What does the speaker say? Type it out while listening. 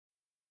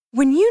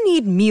When you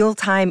need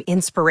mealtime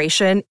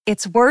inspiration,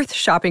 it's worth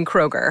shopping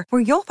Kroger,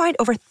 where you'll find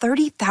over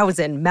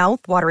 30,000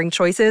 mouth-watering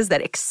choices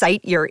that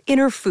excite your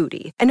inner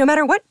foodie. And no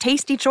matter what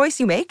tasty choice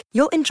you make,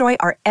 you'll enjoy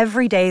our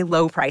everyday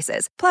low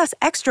prices, plus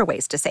extra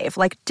ways to save,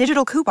 like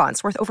digital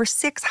coupons worth over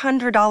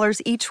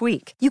 $600 each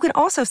week. You can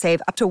also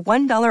save up to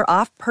 $1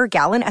 off per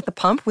gallon at the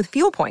pump with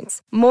fuel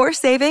points. More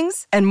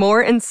savings and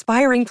more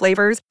inspiring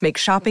flavors make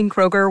shopping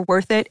Kroger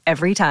worth it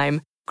every time.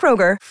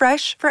 Kroger,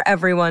 fresh for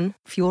everyone.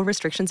 Fuel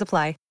restrictions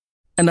apply.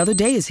 Another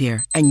day is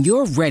here, and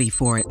you're ready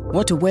for it.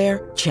 What to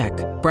wear? Check.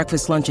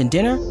 Breakfast, lunch, and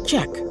dinner?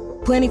 Check.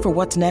 Planning for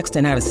what's next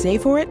and how to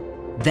save for it?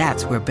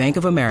 That's where Bank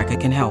of America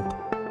can help.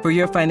 For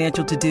your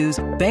financial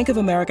to-dos, Bank of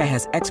America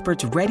has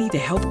experts ready to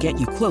help get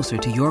you closer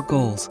to your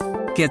goals.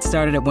 Get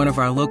started at one of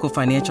our local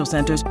financial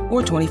centers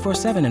or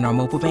 24/7 in our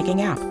mobile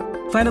banking app.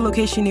 Find a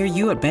location near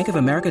you at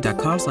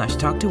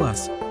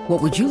bankofamerica.com/talktous.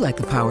 What would you like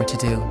the power to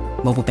do?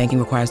 Mobile banking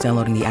requires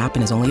downloading the app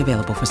and is only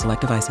available for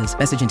select devices.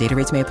 Message and data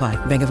rates may apply.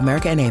 Bank of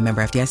America N.A.,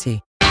 member FDIC.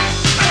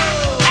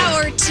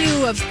 Hour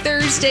 2 of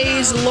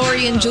Thursdays,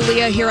 Lori and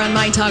Julia here on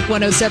My Talk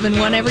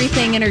 1071,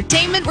 Everything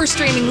Entertainment. We're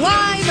streaming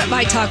live at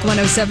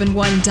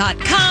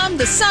MyTalk1071.com.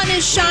 The sun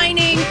is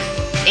shining.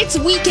 It's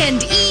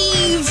weekend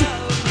eve.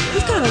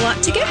 We've got a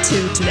lot to get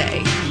to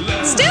today.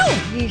 Still.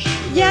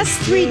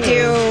 Yes, we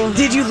do.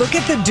 Did you look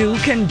at the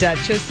Duke and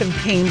Duchess of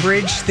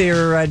Cambridge?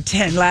 Their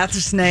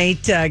last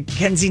night,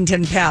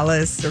 Kensington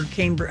Palace or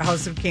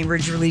House of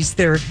Cambridge released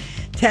their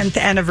 10th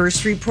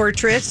anniversary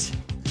portrait.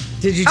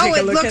 Did you take a look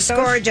at those? It looks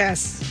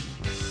gorgeous.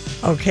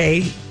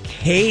 Okay.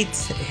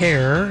 Kate's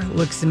hair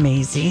looks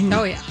amazing.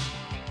 Oh, yeah.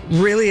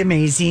 Really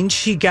amazing.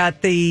 She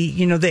got the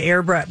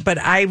airbrush, but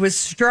I was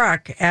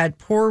struck at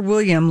poor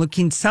William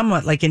looking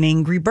somewhat like an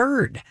angry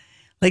bird.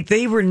 Like,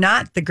 they were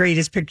not the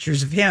greatest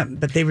pictures of him,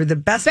 but they were the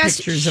best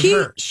pictures of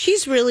her.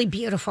 She's really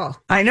beautiful.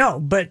 I know,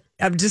 but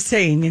I'm just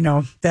saying,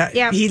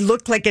 that he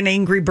looked like an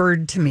angry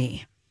bird to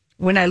me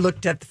when I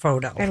looked at the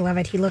photo. I love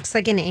it. He looks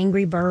like an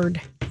angry bird.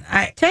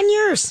 10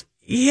 years.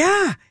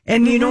 Yeah.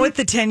 And you know what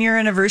the 10-year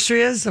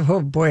anniversary is?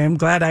 Oh, boy, I'm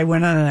glad I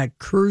went on a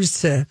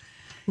cruise to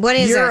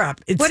Europe.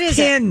 What is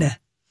tin. It?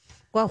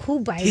 Well, who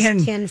buys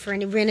tin for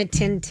any rent a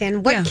tin?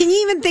 What can you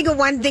even think of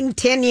one thing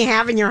tin you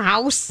have in your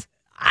house?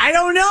 I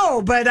don't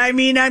know, but I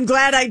mean, I'm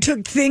glad I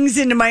took things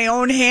into my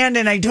own hand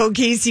and I told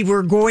Casey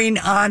we're going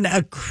on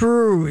a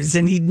cruise,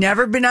 and he'd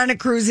never been on a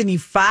cruise, and he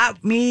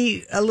fought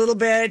me a little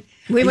bit.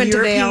 We went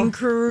to Vail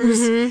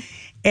cruise,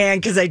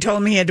 and because I told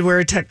him he had to wear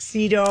a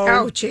tuxedo.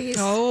 Oh, jeez.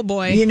 Oh,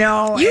 boy. You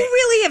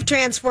really have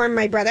transformed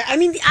my brother. I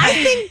mean,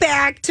 I think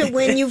back to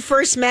when you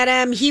first met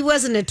him. He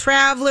wasn't a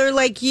traveler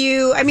like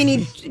you. I mean,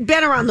 he'd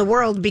been around the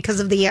world because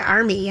of the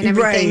army and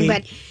everything,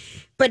 But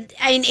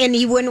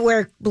he wouldn't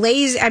wear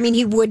blaze. I mean,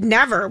 he would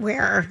never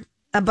wear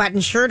a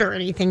button shirt or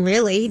anything,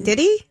 really. Did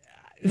he?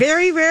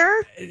 Very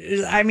rare.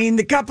 I mean,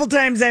 the couple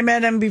times I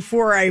met him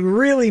before I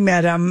really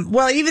met him.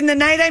 Well, even the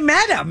night I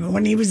met him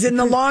when he was in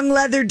the long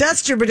leather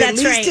duster, but at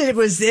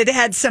least it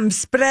had some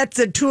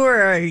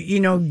sprezzatura,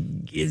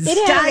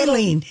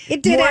 styling.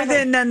 It did more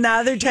than the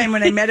other time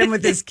when I met him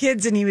with his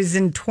kids, and he was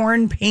in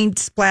torn paint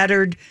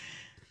splattered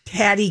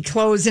tatty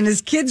clothes, and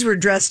his kids were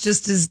dressed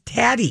just as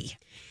tatty.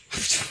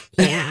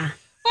 Yeah.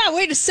 Wow,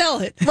 way to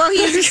sell it. Well,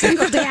 he's a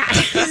single dad.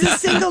 He's a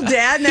single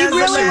dad. He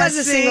really was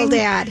a single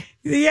dad.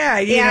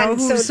 Yeah,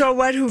 so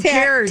what? Who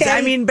cares? Tatty.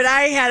 I mean, but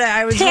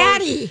I was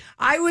Tatty.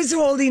 I was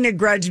holding a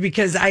grudge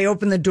because I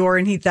opened the door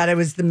and he thought I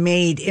was the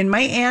maid in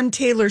my Ann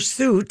Taylor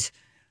suit.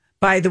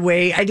 By the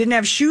way, I didn't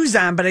have shoes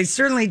on, but I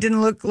certainly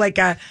didn't look like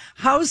a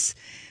house.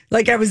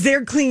 Like I was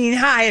there cleaning.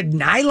 I had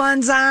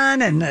nylons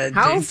on and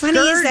how funny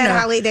is that,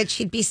 Holly? That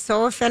she'd be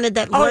so offended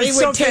that Lori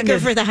would take her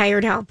for the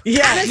hired help.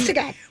 Yeah, honest to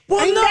God.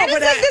 Well, that is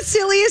like the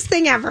silliest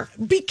thing ever.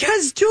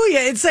 Because Julia,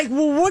 it's like,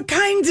 well, what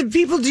kinds of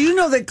people do you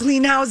know that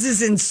clean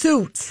houses in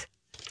suits,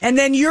 and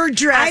then you're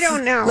dressed? I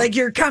don't know. Like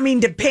you're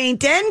coming to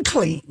paint and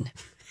clean,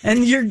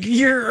 and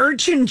your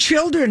urchin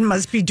children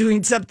must be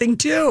doing something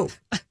too.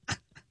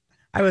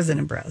 I wasn't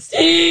impressed.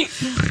 And here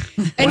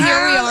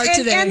we are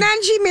today. And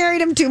then she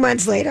married him 2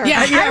 months later.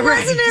 Yeah, I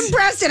wasn't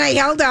impressed, and I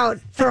held out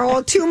for a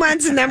whole 2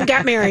 months and then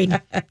got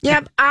married.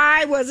 Yep,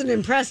 I wasn't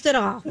impressed at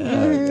all.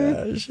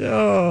 Oh, gosh.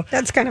 Oh.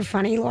 That's kind of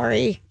funny,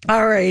 Lori.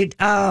 All right.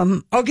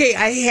 Okay,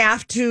 I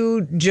have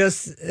to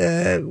just,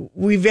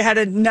 we've had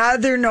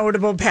another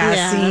notable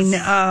passing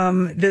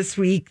this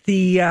week.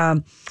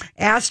 The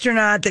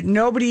astronaut that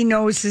nobody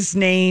knows his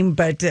name,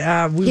 but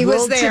we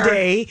will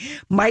today.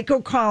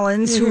 Michael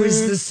Collins, who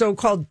is the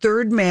so-called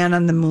third man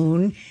on the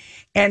moon.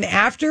 And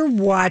after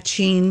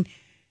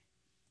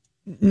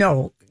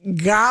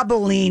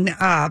gobbling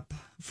up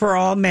For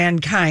All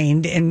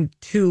Mankind in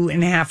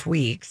 2.5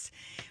 weeks,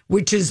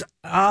 which is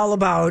all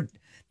about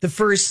the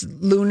first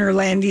lunar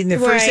landing, the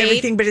first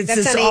everything, but it's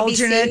That's this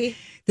alternate. ABC.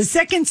 The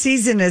second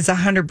season is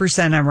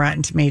 100% on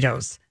Rotten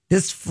Tomatoes.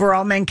 This For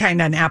All Mankind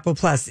on Apple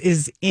Plus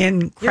is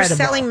incredible. You're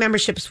selling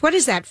memberships. What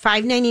is that?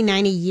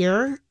 $5.99 a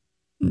year?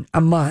 A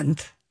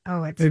month.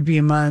 Oh, it would be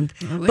a month.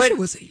 I wish it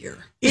was a year.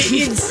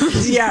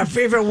 If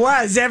it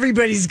was,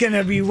 everybody's going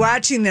to be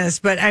watching this.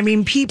 But I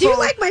mean, people. Do you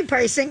like my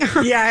pricing?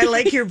 Yeah, I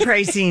like your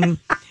pricing.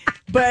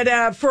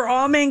 But For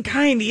All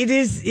Mankind, and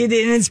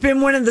it's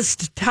been one of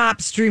the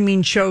top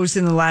streaming shows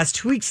in the last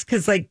 2 weeks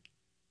because, like,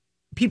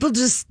 people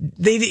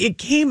it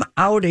came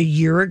out a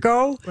year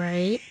ago.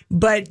 Right.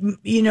 But,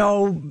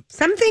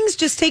 some things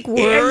just take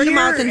word of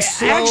mouth and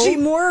slow. Actually,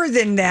 more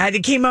than that.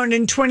 It came out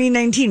in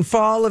 2019,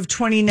 fall of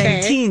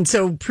 2019. Okay.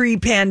 So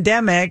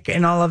pre-pandemic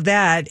and all of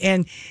that.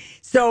 And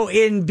so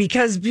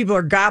because people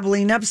are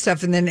gobbling up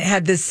stuff, and then it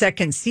had this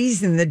second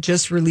season that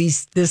just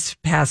released this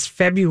past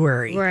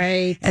February.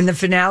 Right. And the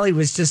finale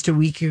was just a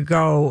week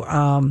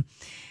ago,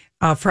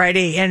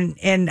 Friday.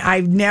 And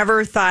I've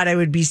never thought I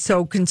would be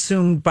so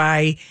consumed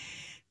by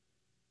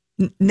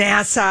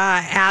NASA,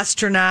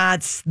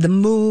 astronauts, the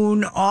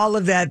moon, all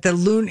of that, the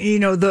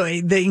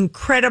the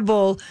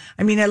incredible,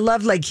 I mean, I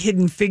love like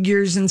Hidden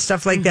Figures and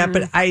stuff like that,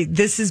 but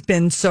this has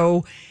been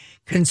so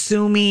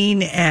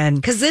consuming, and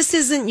because this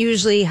isn't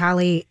usually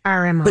Holly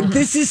RMO, but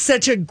this is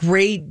such a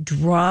great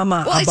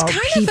drama. Well, about it's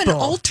kind people. of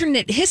an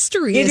alternate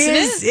history, isn't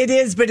it? It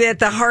is, but at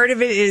the heart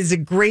of it is a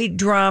great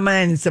drama,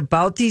 and it's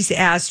about these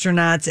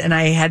astronauts, and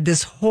I had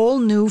this whole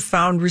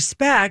newfound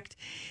respect.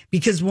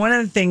 Because one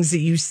of the things that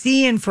you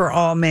see in For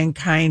All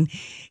Mankind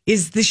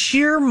is the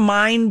sheer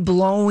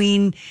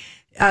mind-blowing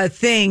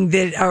thing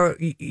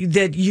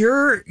that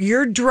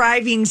you're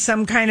driving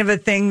some kind of a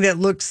thing that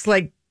looks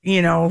like,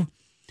 a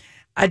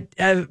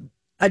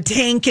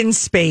tank in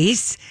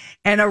space,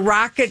 and a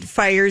rocket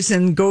fires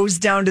and goes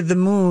down to the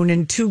moon,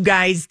 and two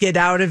guys get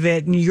out of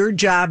it, and your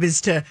job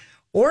is to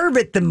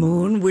orbit the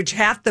moon, which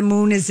half the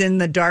moon is in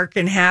the dark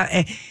and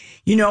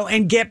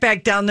and get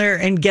back down there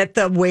and get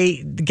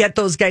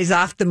those guys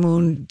off the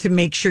moon to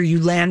make sure you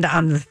land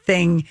on the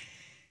thing.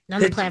 On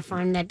the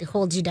platform that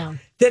holds you down.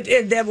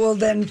 That will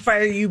then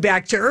fire you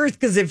back to Earth,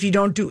 because if you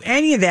don't do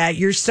any of that,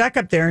 you're stuck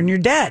up there and you're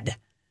dead.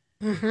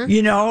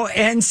 Mm-hmm.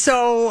 And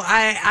so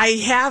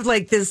I have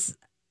like this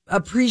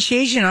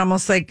appreciation,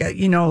 almost like,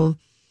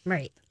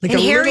 right. Like and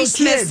a Harry little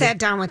Smith kid. sat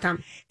down with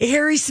them.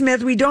 Harry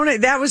Smith,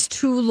 that was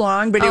too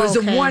long, but it was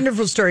a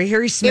wonderful story.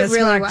 Harry Smith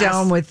really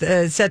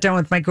sat down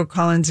with Michael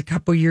Collins a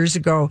couple years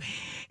ago,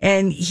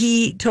 and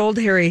he told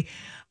Harry,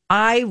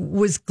 I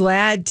was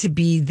glad to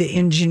be the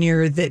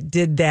engineer that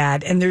did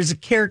that. And there's a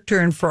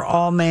character in For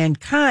All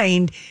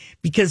Mankind,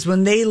 because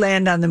when they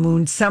land on the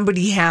moon,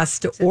 somebody has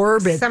to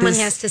orbit. Someone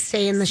has to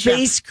stay in the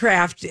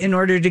spacecraft in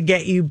order to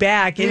get you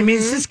back. And I mean,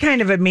 it's just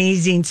kind of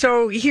amazing.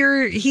 So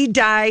here he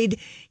died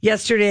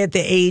yesterday at the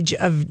age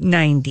of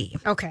 90.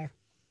 Okay.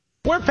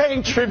 We're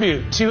paying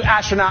tribute to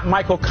astronaut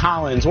Michael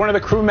Collins, one of the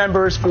crew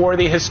members for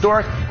the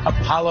historic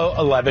Apollo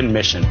 11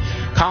 mission.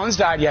 Collins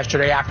died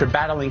yesterday after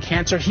battling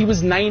cancer. He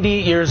was 90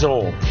 years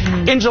old.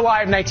 In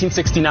July of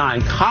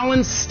 1969,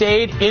 Collins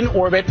stayed in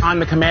orbit on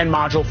the command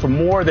module for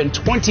more than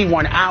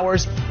 21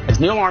 hours as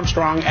Neil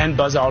Armstrong and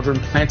Buzz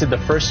Aldrin planted the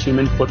first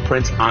human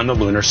footprints on the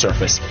lunar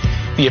surface.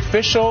 The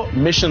official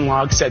mission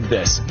log said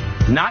this: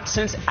 "Not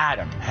since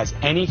Adam has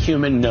any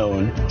human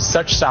known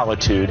such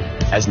solitude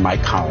as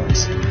Mike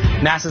Collins."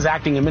 NASA's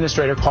acting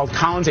administrator called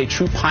Collins a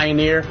true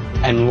pioneer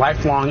and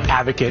lifelong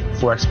advocate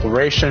for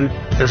exploration.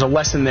 There's a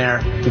lesson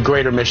there: the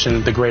greater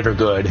mission, the greater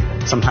good.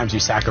 Sometimes you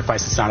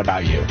sacrifice, it's not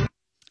about you.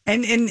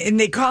 And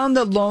they call him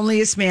the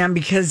loneliest man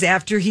because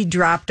after he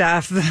dropped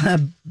off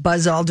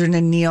Buzz Aldrin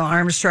and Neil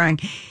Armstrong,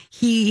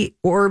 he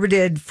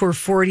orbited for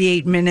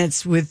 48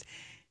 minutes with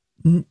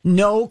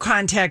no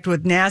contact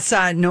with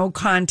NASA, no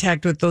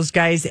contact with those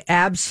guys,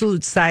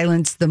 absolute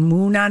silence, the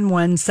moon on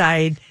one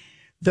side,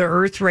 the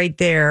Earth right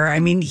there. I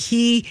mean,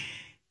 he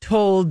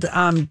told,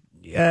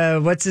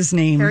 what's his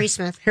name?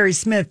 Harry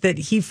Smith, that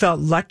he felt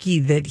lucky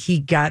that he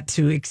got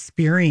to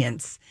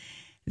experience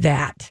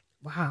that.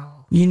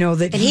 Wow.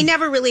 And he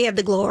never really had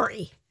the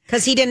glory.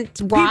 Because he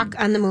didn't walk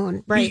on the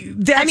moon, right?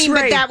 That's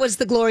right. But that was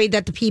the glory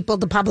that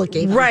the public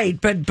gave him.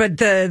 Right, but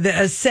the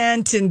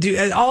ascent and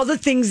all the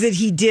things that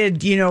he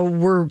did,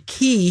 were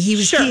key. He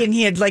was key, and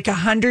he had like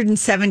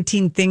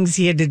 117 things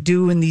he had to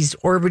do in these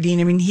orbiting.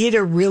 I mean, he had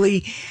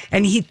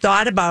and he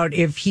thought about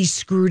if he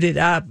screwed it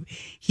up.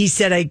 He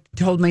said, I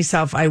told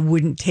myself I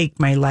wouldn't take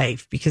my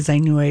life because I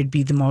knew I'd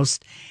be the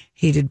most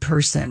hated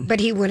person. But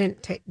he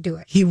wouldn't do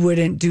it. He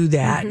wouldn't do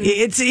that.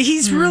 Mm-hmm.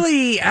 He's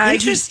really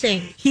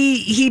interesting.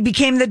 He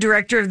became the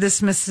director of the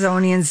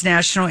Smithsonian's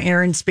National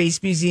Air and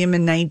Space Museum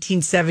in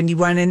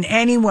 1971. And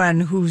anyone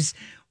who's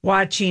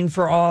watching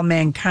For All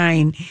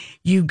Mankind,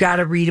 you got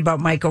to read about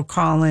Michael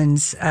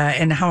Collins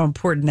and how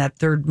important that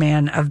third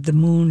man of the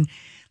moon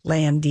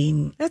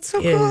landing. That's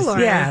so cool,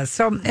 Laura. Yeah.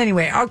 So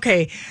anyway,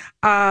 okay.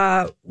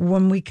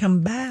 When we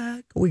come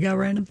back, we got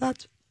random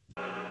thoughts.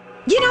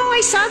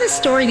 I saw this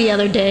story the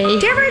other day.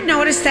 Did you ever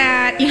notice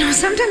that?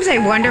 Sometimes I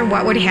wonder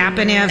what would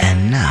happen if...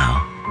 And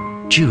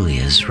now,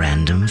 Julia's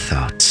random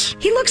thoughts.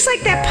 He looks like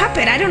that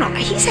puppet. I don't know.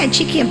 He's had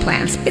cheeky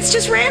implants. It's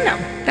just random.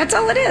 That's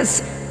all it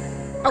is.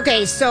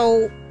 Okay,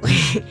 so...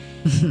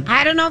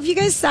 I don't know if you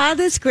guys saw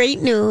this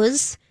great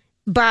news.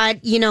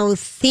 But,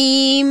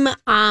 theme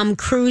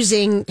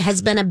cruising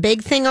has been a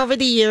big thing over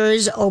the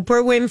years.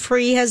 Oprah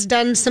Winfrey has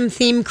done some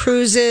theme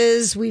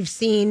cruises. We've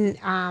seen,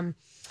 a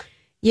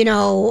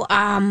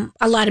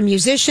lot of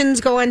musicians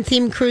go on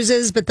theme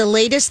cruises. But the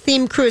latest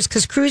theme cruise,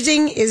 because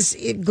cruising is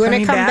going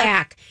to come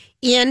back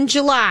in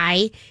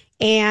July,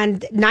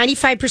 and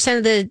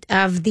 95%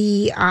 of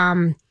the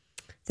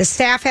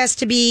staff has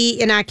to be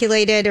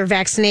inoculated or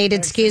vaccinated,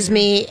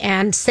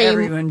 and same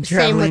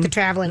with the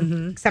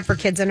traveling, except for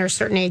kids under a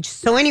certain age.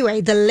 So anyway,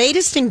 the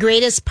latest and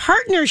greatest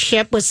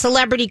partnership with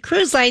Celebrity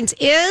Cruise Lines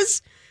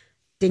is,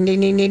 ding,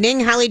 ding, ding, ding, ding.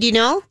 Holly, do you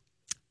know?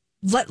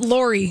 Let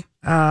Lori.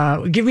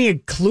 Give me a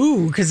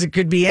clue, because it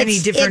could be any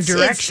different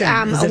direction.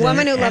 It's a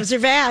woman who loves her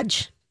vag.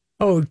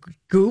 Oh,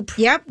 Goop?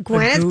 Yep,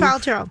 Gwyneth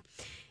Paltrow.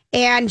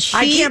 And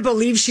I can't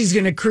believe she's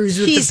going to cruise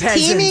with the peasants.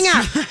 Teaming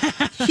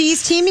up.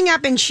 She's teaming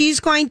up, and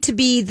she's going to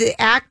be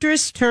the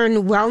actress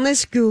turned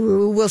wellness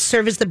guru, will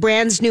serve as the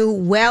brand's new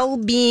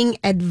well-being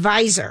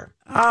advisor.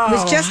 It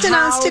was just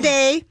announced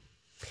today.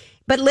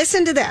 But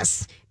listen to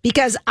this,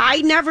 because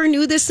I never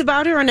knew this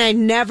about her, and I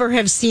never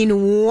have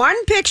seen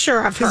one picture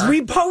of her. Because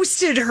we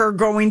posted her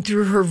going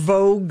through her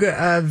Vogue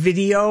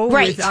video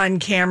on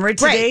camera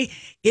today. Right.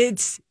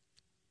 It's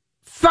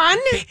Fun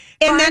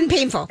and then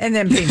painful. Fun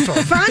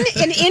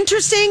and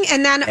interesting,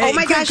 and then oh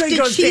my gosh,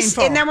 did she?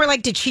 Painful. And then we're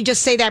like, did she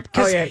just say that?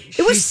 Because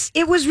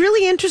it was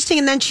really interesting.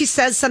 And then she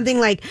says something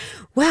like,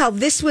 "Well,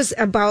 this was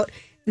about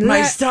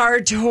my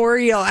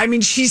sartorial." I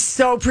mean, she's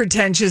so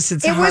pretentious.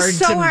 It was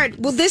so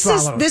hard. Well, this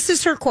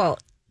is her quote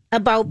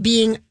about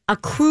being a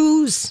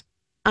cruise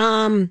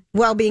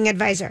well-being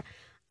advisor.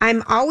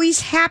 "I'm always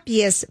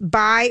happiest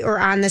by or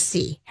on the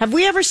sea." Have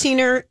we ever seen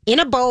her in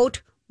a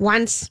boat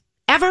once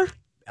ever?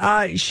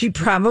 She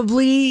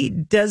probably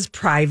does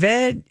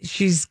private.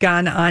 She's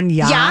gone on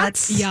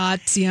yachts.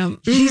 Yachts, yeah.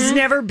 She's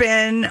never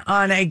been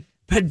on a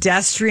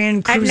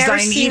pedestrian cruise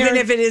line, even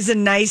if it is a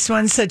nice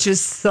one, such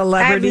as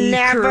Celebrity Cruise.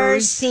 I've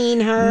never seen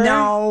her.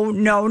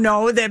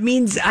 No. That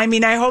means,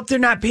 I hope they're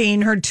not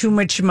paying her too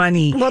much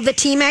money. Well, the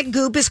team at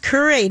Goop is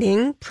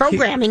curating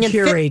programming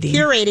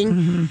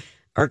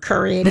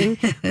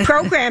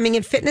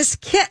and fitness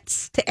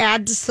kits to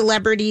add to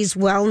celebrities'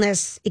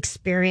 wellness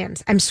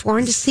experience. I'm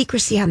sworn to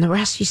secrecy on the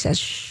rest, she says.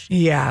 Shh.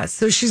 Yeah,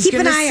 so she's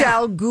going to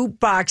sell Goop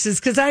boxes,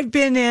 because I've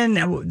been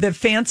in the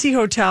fancy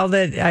hotel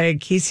that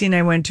Casey and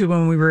I went to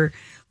when we were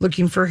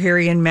looking for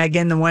Harry and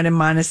Meghan, the one in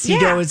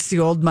Montecito. Yeah. It's the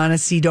old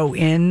Montecito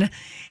Inn,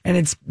 and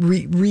it's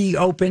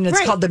reopened.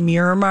 It's called the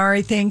Miramar,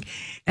 I think.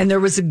 And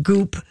there was a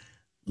Goop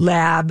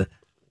Lab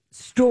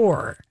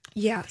store.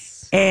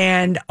 Yes.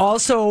 And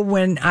also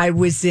when I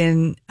was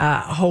in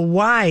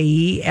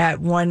Hawaii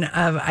at one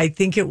of, I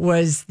think it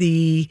was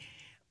the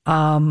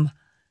Westin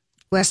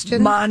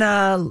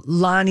Mauna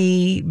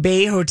Lani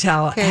Bay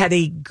Hotel had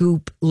a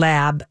Goop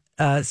Lab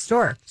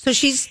store.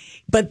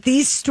 But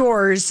these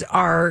stores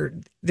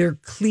they're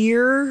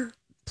clear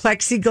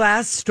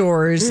plexiglass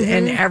stores,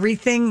 and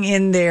everything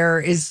in there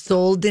is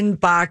sold in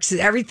boxes.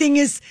 Everything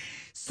is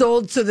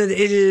sold so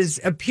that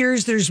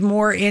appears there's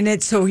more in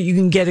it, so you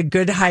can get a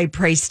good high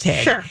price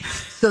tag. Sure.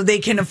 So they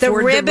can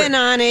afford the ribbon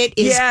on it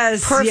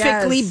is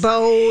perfectly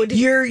bowed.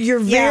 You're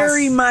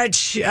very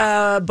much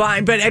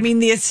buying, but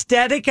the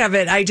aesthetic of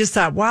it, I just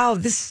thought, wow,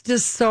 this is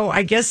just so.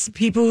 I guess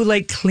people who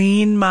like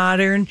clean,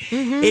 modern,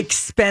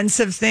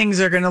 expensive things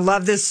are going to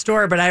love this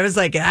store. But I was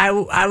like,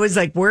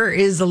 where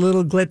is a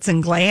little glitz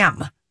and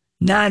glam?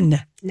 None.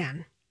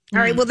 All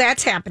right, well,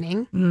 that's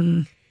happening.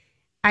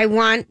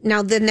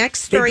 Now the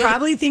next story. They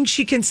probably think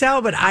she can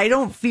sell, but I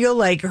don't feel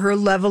like her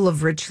level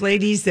of rich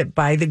ladies that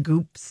buy the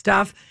Goop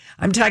stuff.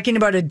 I'm talking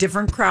about a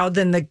different crowd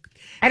than the.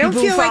 I don't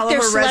feel like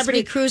they're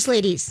celebrity cruise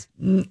ladies.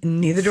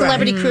 Neither do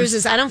Celebrity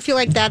cruises. I don't feel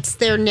like that's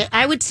their.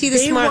 I would see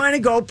this. They want to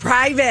go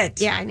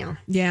private. Yeah, I know.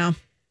 Yeah.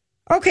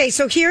 Okay,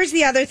 so here's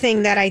the other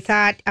thing that I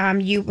thought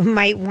you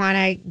might want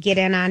to get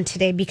in on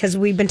today, because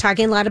we've been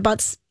talking a lot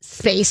about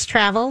space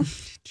travel.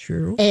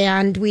 True.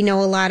 And we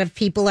know a lot of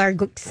people are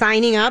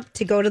signing up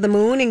to go to the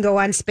moon and go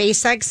on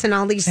SpaceX and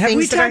all these things. Have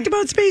we talked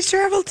about space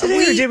travel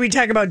today, or did we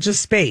talk about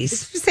just space?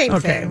 It's the same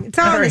thing. It's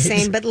all the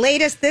same. But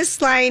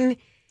this line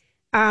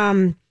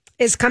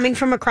is coming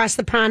from across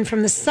the pond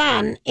from the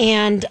sun.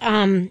 And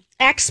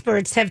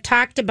experts have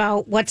talked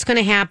about what's going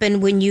to happen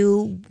when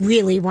you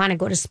really want to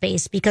go to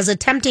space, because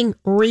attempting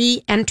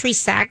re-entry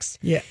sex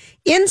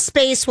in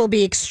space will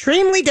be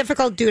extremely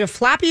difficult due to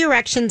floppy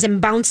erections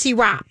and bouncy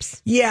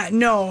romps. Yeah,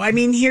 no,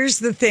 here's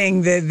the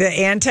thing, the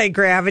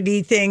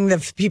anti-gravity thing,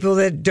 the people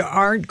that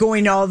aren't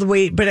going all the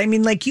way, but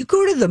you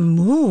go to the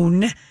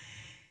moon,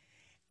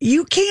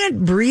 you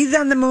can't breathe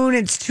on the moon.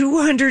 It's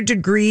 200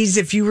 degrees.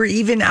 If you were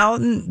even out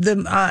in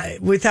the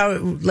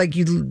without,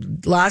 you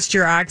lost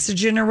your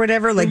oxygen or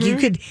whatever, you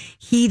could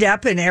heat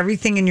up and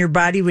everything in your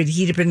body would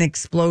heat up and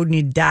explode and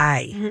you'd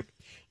die.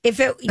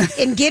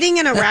 In getting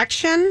an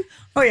erection,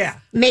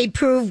 may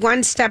prove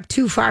one step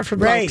too far for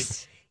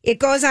blokes. it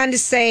goes on to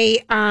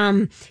say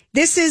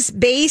this is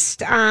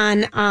based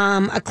on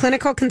a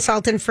clinical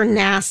consultant for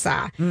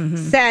NASA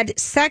said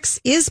sex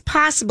is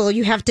possible.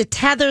 You have to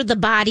tether the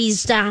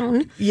bodies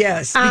down.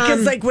 Yes,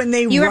 because like when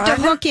they you run, have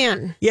to hook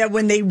in. Yeah,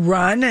 when they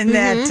run, and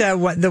that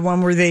the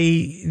one where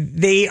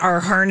they are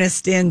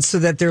harnessed in so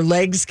that their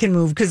legs can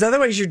move, because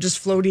otherwise you're just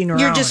floating around.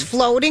 You're just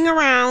floating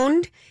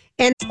around.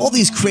 And all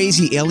these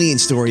crazy alien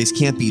stories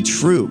can't be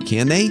true,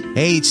 can they?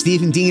 Hey, it's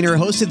Stephen Diener,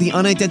 host of the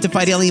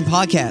Unidentified Alien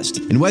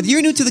Podcast. And whether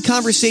you're new to the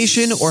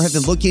conversation or have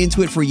been looking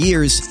into it for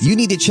years, you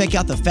need to check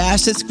out the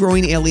fastest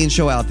growing alien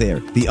show out there,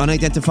 the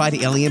Unidentified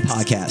Alien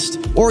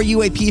Podcast, or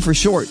UAP for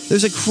short.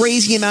 There's a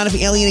crazy amount of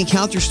alien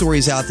encounter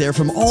stories out there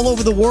from all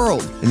over the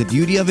world. And the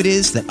beauty of it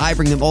is that I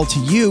bring them all to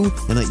you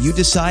and let you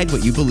decide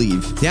what you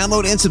believe.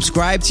 Download and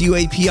subscribe to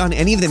UAP on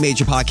any of the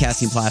major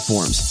podcasting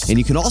platforms. And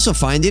you can also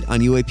find it on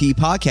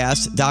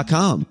UAPpodcast.com.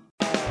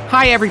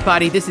 Hi,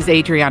 everybody. This is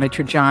Adriana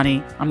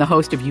Trajani. I'm the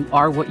host of You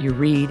Are What You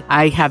Read.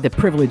 I have the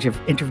privilege of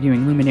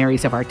interviewing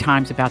luminaries of our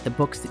times about the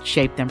books that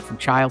shaped them from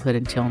childhood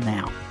until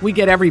now. We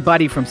get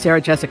everybody from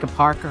Sarah Jessica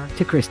Parker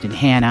to Kristen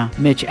Hanna,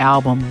 Mitch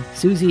Albom,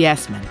 Susie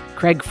Essman,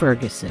 Craig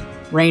Ferguson,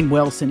 Rainn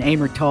Wilson,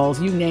 Amor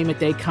Tolls, you name it,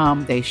 they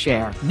come, they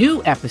share.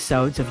 New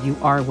episodes of You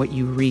Are What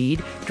You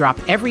Read drop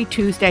every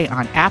Tuesday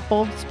on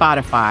Apple,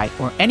 Spotify,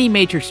 or any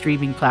major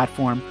streaming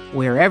platform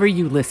wherever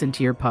you listen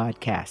to your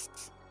podcasts.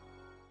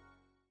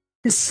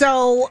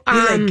 So,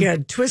 you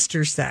like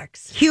twister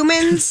sex.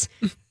 Humans,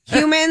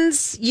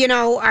 you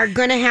know, are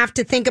going to have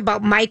to think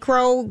about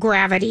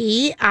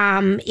microgravity.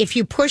 If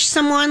you push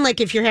someone,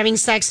 like if you're having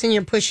sex and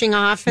you're pushing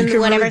off and you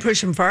can whatever, really push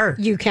them far.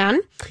 You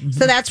can. Mm-hmm.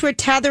 So that's where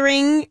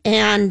tethering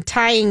and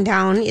tying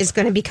down is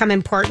going to become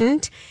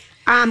important.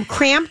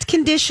 Cramped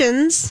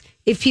conditions,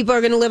 if people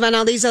are going to live on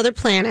all these other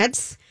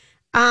planets.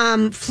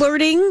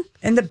 Flirting.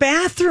 And the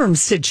bathroom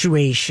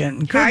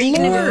situation. Good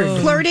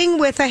Lord. Flirting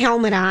with a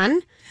helmet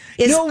on.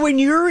 When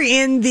you're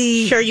in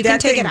the... Sure, you can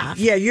take it off.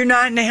 Yeah, you're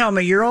not in a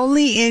helmet. You're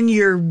only in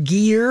your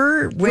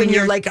gear when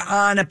you're like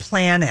on a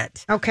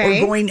planet.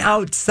 Okay. Or going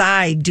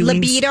outside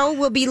doing... Libido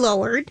will be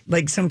lowered.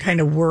 Like some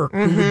kind of work. Who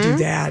would do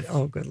that?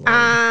 Oh, good Lord.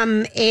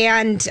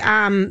 And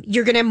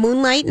you're going to have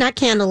moonlight, not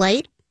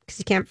candlelight, because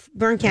you can't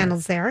burn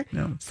candles there.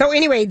 No. So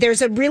anyway,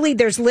 there's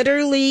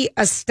literally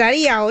a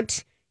study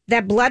out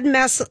that blood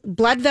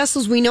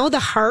vessels, we know the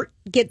heart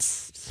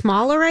gets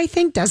smaller, I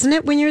think, doesn't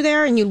it, when you're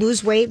there and you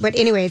lose weight? But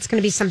anyway, it's going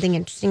to be something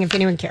interesting if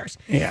anyone cares.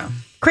 Yeah.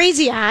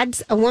 Crazy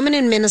odds. A woman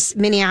in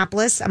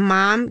Minneapolis, a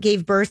mom,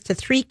 gave birth to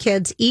 3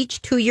 kids,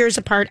 each 2 years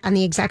apart on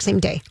the exact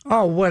same day.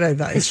 Oh, what are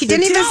those? She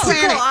didn't even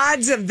plan it.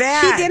 Odds of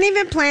that. She didn't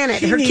even plan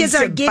it. Her kids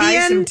are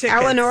Gideon,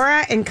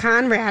 Eleonora, and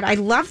Conrad. I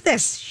love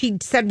this. She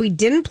said we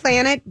didn't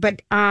plan it,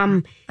 but... I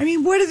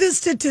mean, what are the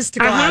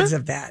statistical odds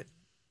of that?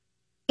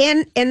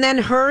 And then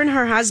her and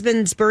her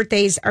husband's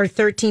birthdays are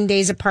 13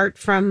 days apart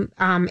from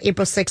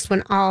April 6th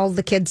when all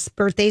the kids'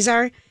 birthdays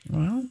are.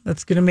 Well,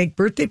 that's going to make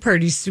birthday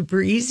parties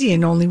super easy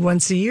and only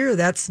once a year.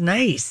 That's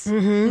nice.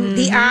 Mm-hmm. Mm-hmm.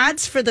 The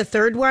odds for the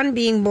third one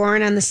being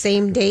born on the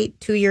same date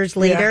 2 years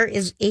later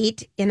is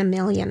 8 in a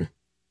million.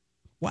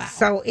 Wow.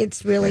 So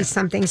it's really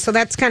something. So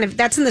that's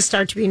in the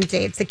Star Tribune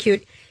today. It's a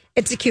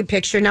cute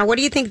picture. Now, what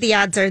do you think the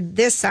odds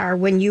are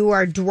when you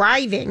are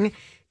driving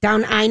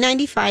down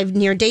I-95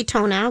 near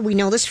Daytona? We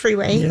know this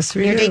freeway. Yes,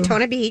 we near do.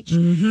 Daytona Beach.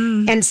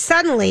 Mm-hmm. And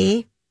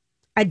suddenly,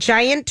 a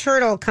giant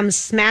turtle comes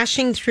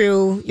smashing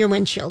through your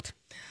windshield.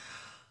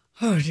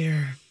 Oh,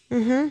 dear.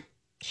 Mm-hmm.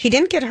 She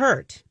didn't get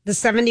hurt. The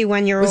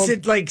 71-year-old. Was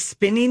it like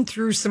spinning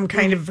through some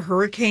kind of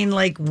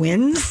hurricane-like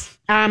winds?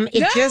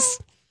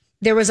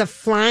 There was a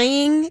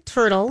flying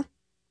turtle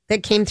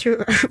that came through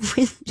her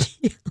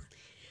windshield.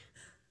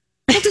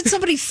 Well, did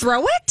somebody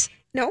throw it?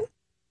 No.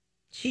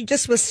 She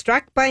just was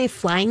struck by a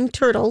flying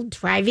turtle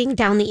driving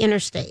down the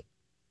interstate.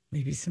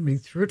 Maybe somebody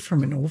threw it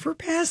from an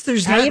overpass?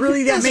 There's not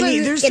really that many.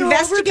 There's no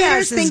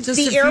investigators overpasses. think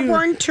the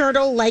airborne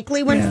turtle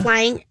likely went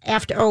flying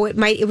after.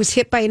 It was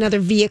hit by another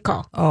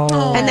vehicle.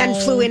 And then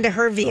flew into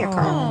her vehicle.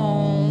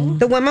 Oh.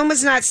 The woman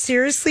was not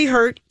seriously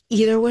hurt.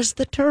 Either was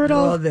the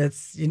turtle. Well,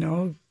 that's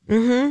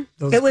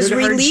Mm-hmm. It was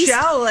released.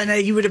 Shell, and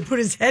he would have put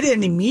his head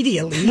in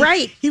immediately.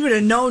 Right. He would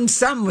have known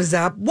something was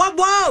up.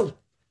 Whoa!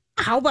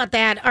 How about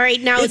that? All right,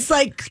 now it's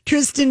like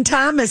Tristan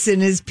Thomas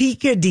in his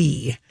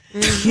Peekaboo.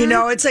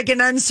 Mm-hmm. It's like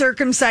an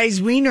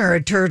uncircumcised wiener,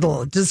 a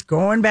turtle, just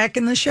going back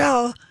in the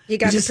shell. You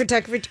got to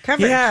protect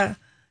coverage. Yeah.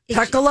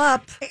 Tuckle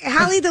up.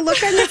 Holly, the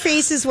look on your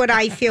face is what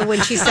I feel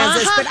when she says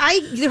this. But I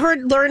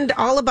learned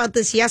all about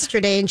this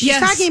yesterday, and she's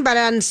talking about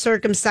an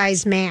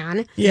uncircumcised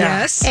man.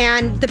 Yes.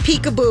 And the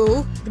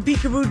peekaboo. The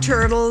peekaboo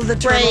turtle, the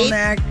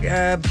turtleneck,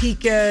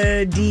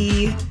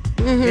 Peekaboo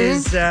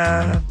is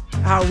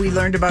how we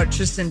learned about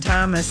Tristan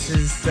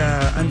Thomas's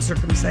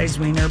uncircumcised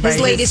wiener. His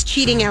latest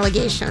cheating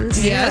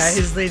allegations. Yeah,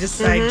 his latest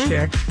side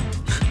chick.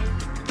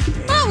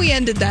 Well, we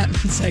ended that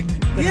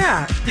segment.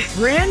 Yeah,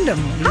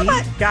 randomly. How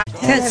about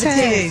that's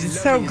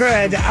so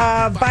good.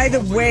 By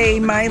the way,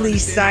 Miley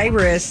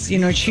Cyrus,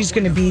 she's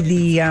going to be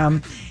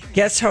the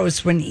guest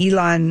host when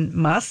Elon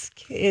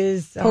Musk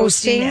is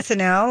hosting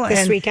SNL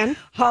this weekend.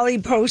 Holly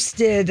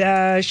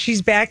posted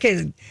she's back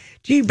at.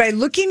 Gee, by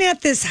looking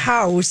at this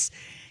house,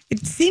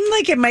 it seemed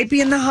like it might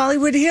be in the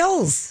Hollywood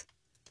Hills.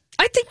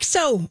 I think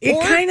so.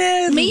 It kind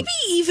of maybe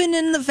even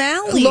in the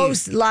valley.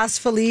 Las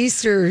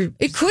Feliz, or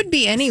it could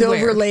be anywhere.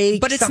 Silver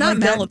Lake, but it's not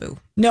like Malibu.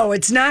 No,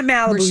 it's not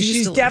Malibu.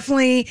 She's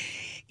definitely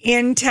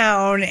in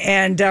town,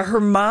 and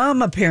her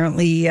mom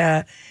apparently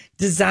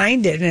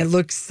designed it, and it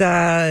looks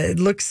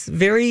fabulous.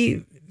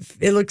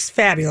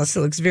 It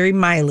looks very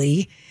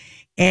Miley.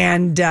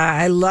 And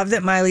I love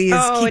that Miley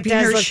is keeping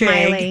her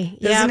shag,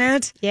 doesn't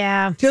it?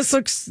 Yeah,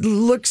 just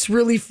looks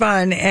really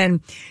fun, and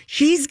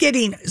she's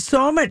getting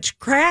so much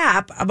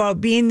crap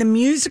about being the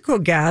musical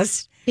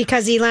guest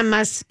because Elon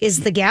Musk is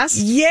the guest.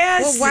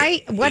 Yes. Well,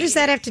 why? What does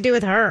that have to do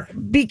with her?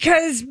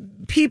 Because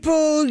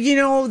people,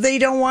 they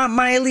don't want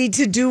Miley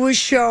to do a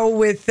show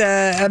with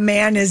a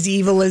man as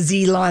evil as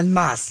Elon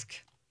Musk.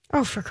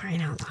 Oh, for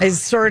crying out loud!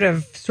 Is sort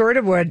of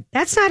what.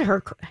 That's not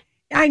her.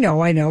 I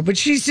know, but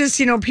she's just,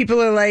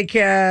 people are like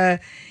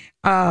giving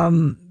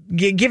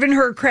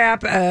her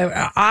crap.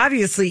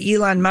 Obviously,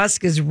 Elon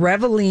Musk is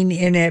reveling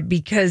in it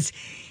because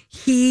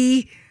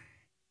he,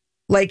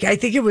 I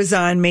think it was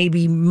on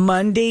maybe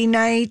Monday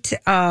night,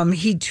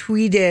 he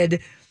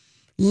tweeted,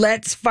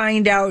 "Let's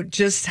find out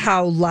just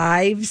how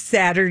live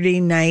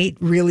Saturday night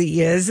really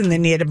is," and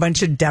then he had a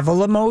bunch of devil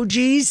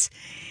emojis,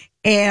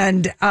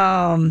 and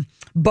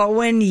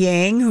Bowen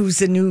Yang,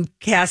 who's a new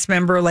cast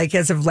member,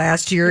 as of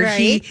last year,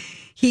 right.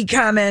 He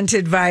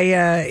commented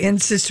via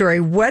Insta story,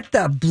 "What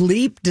the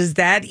bleep does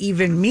that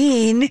even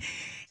mean?"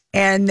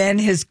 And then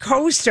his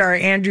co-star,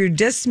 Andrew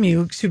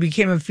Dismukes, who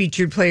became a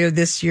featured player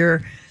this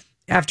year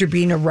after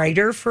being a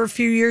writer for a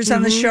few years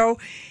on the show,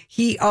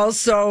 he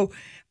also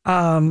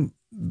on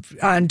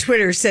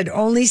Twitter said,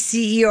 "Only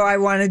CEO I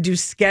want to do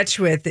sketch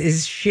with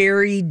is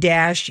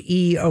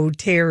Sherry-E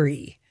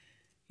O'Terry."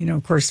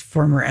 Of course,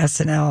 former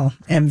SNL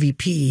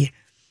MVP.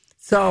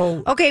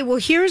 So okay, well,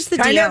 here's the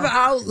kind deal. of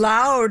out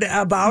loud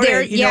about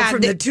it,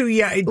 from the two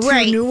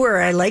newer.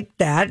 I like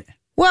that.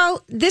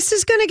 Well, this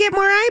is going to get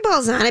more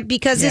eyeballs on it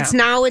because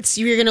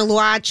you're going to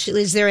watch.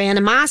 Is there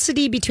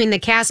animosity between the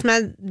cast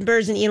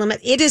members and Elon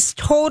Musk? It is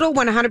total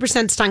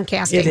 100% stunt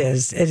casting. It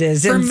is.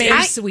 For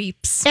May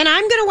sweeps. And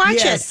I'm going to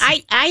watch it.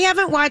 I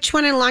haven't watched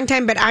one in a long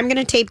time, but I'm going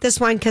to tape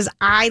this one because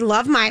I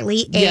love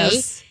Miley.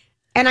 Yes.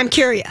 And I'm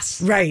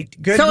curious. Right.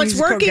 Good. So it's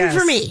working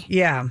for me.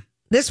 Yeah.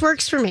 This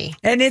works for me.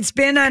 And it's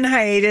been on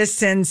hiatus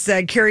since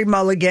Carey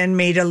Mulligan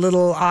made a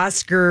little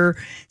Oscar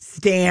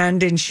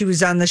stand and she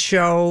was on the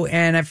show.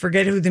 And I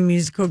forget who the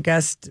musical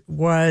guest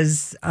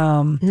was.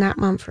 Not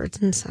Mumford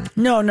 & Son.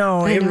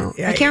 No. I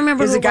can't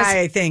remember who it was. A guy,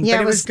 I think. Yeah,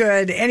 but it was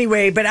good.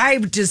 Anyway, but I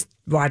just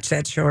watch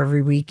that show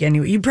every week.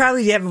 Anyway, you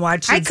probably haven't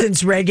watched it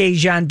since Reggae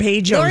Jean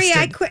Page hosted. Lori,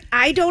 I quit.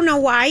 I don't know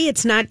why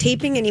it's not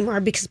taping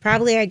anymore because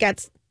probably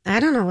I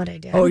don't know what I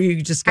did. Oh,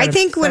 you just got I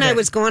think when I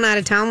was going out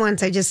of town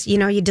once, I just,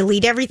 you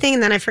delete everything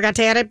and then I forgot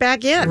to add it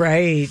back in.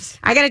 Right.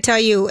 I got to tell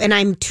you, and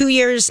I'm 2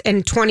 years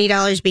and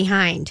 $20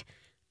 behind.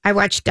 I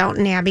watched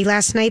Downton Abbey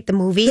last night, the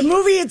movie.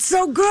 It's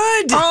so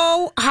good.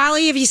 Oh,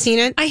 Holly, have you seen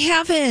it? I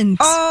haven't.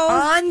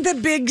 Oh, on the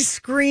big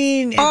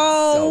screen. It's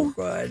so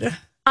good.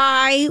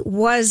 I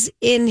was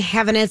in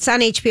heaven. It's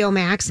on HBO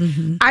Max.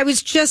 Mm-hmm. I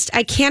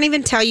can't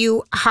even tell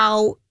you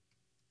how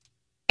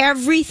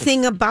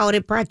everything about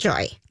it brought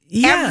joy.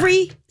 Yeah.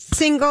 Every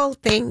single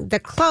thing, the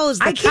clothes,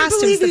 the costumes. I can't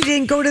believe you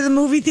didn't go to the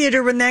movie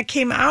theater when that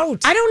came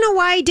out. I don't know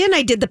why I didn't.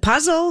 I did the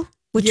puzzle,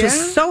 which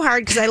was so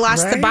hard because I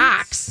lost the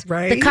box,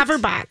 the cover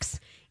box.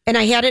 And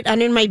I had it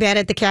under my bed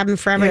at the cabin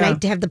forever. And I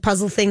had to have the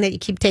puzzle thing that you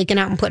keep taking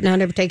out and putting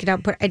under, take it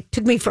out. It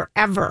took me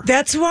forever.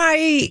 That's why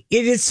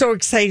it is so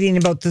exciting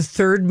about the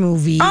third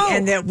movie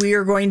and that we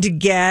are going to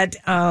get,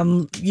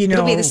 It'll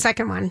be the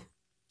second one.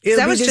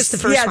 That was just the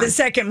first one. Yeah, the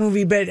second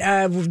movie, but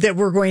that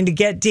we're going to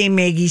get Dame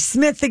Maggie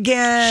Smith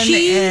again.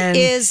 She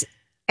is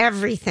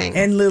everything.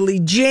 And Lily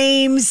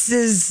James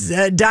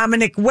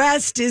Dominic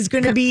West is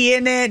going to be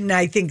in it. And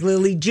I think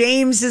Lily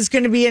James is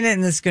going to be in it.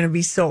 And it's going to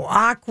be so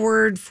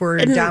awkward for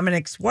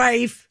Dominic's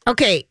wife.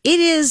 Okay,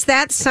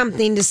 that's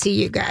something to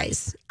see, you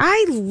guys.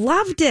 I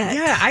loved it.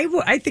 Yeah,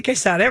 I think I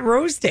saw it at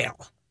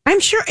Rosedale. I'm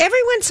sure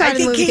everyone saw it. I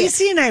think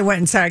Casey and I went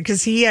and saw it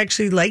because he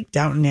actually liked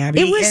Downton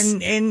Abbey.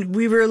 And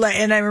we were like,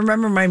 and I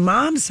remember my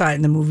mom saw it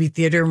in the movie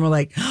theater and we're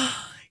like,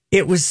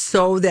 it was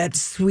so that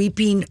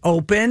sweeping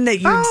open that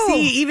you'd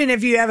see, even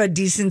if you have a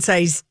decent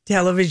sized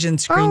television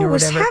screen or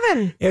whatever. It was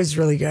heaven. It was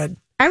really good.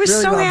 I was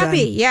really so well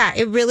happy. done. Yeah,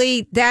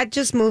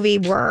 that movie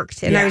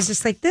worked. And I was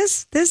just like,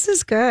 this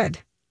is good.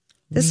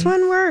 This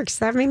one works.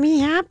 That made me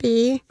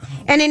happy.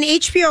 And in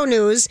HBO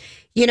news,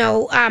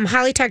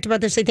 Holly talked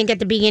about this, I think, at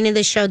the beginning of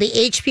the show. The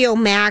HBO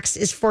Max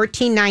is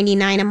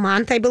 $14.99 a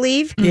month, I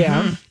believe.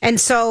 Yeah. And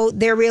so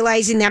they're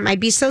realizing that might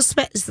be so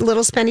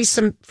little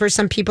spendy for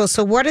some people.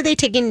 So what are they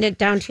taking it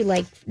down to,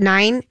 like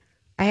 $9?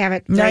 I have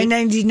it. Right?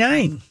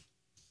 $9.99.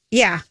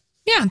 Yeah.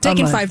 Yeah, I'm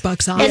taking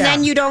 $5 off. And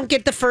then you don't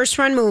get the first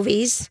run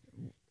movies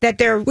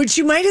which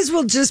you might as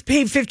well just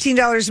pay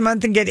 $15 a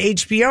month and get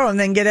HBO and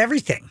then get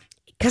everything.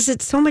 Because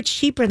it's so much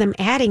cheaper than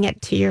adding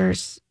it to your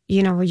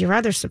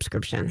other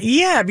subscription.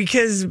 Yeah,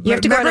 because you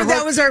have to remember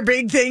that was our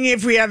big thing.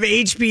 If we have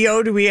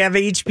HBO, do we have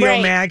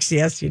HBO Max?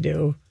 Yes, you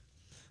do.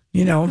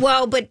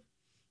 Well, but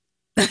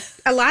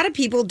a lot of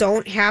people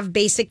don't have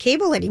basic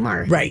cable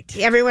anymore. Right.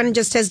 Everyone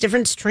just has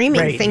different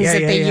streaming things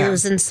that they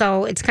use. And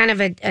so it's kind of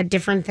a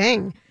different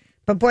thing.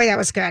 But boy, that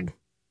was good.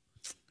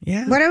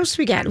 Yeah. What else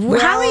we got?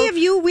 Holly,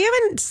 we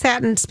haven't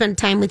sat and spent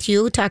time with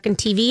you talking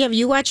TV. Have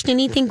you watched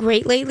anything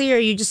great lately, or are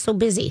you just so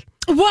busy?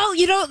 Well,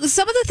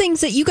 some of the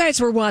things that you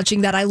guys were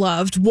watching that I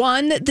loved.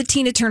 One, the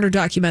Tina Turner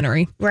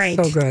documentary. Right.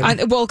 So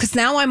good. Because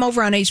now I'm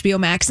over on HBO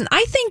Max, and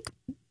I think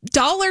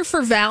dollar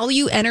for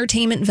value,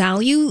 entertainment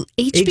value,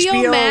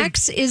 HBO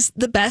Max is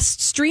the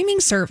best streaming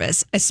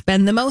service. I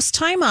spend the most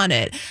time on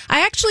it.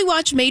 I actually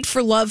watched Made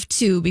for Love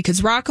too,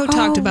 because Rocco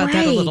talked about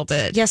that a little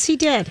bit. Yes, he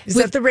did. Is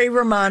that the Ray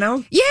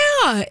Romano?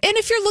 Yeah. And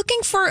if you're looking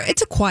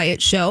it's a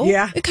quiet show.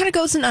 Yeah. It kind of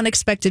goes in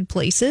unexpected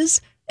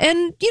places.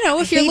 And,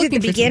 if you're looking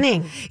at the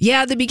beginning.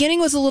 Yeah, the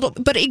beginning was a little,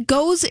 but it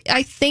goes,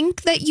 I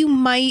think that you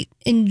might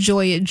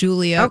enjoy it,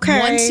 Julia. Okay.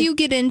 Once you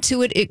get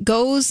into it,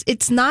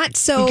 it's not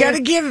so. You got to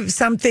give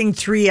something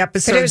 3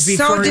 episodes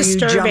before you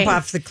jump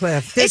off the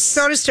cliff. It's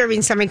so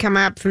disturbing somebody come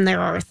up from the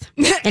earth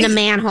in a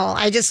manhole.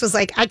 I just was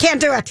like, I can't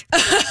do it.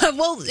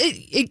 Well,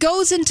 it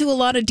goes into a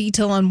lot of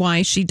detail on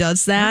why she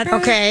does that.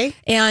 Okay.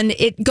 And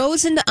it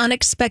goes into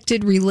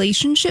unexpected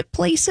relationship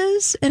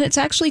places, and it's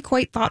actually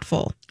quite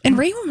thoughtful. And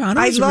Ray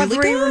Romano is really good. I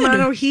love Ray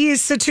Romano. He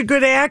is such a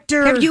good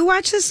actor. Have you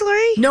watched this,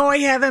 Lori? No, I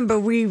haven't,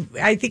 but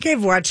I think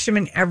I've watched him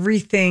in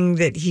everything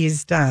that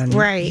he's done.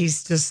 Right.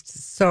 He's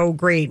just so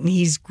great. And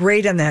he's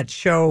great on that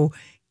show,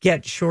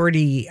 Get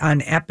Shorty on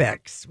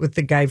Epix, with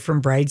the guy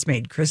from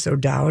Bridesmaid, Chris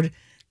O'Dowd.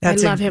 I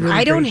love him. Really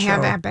I don't great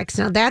have show. Epix.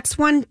 Now, that's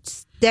one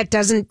that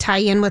doesn't tie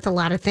in with a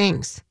lot of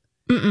things.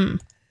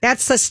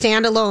 That's a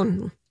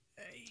standalone.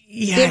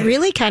 Yeah. It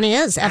really kind of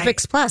is.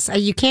 Epix Plus.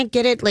 You can't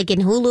get it like in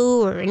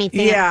Hulu or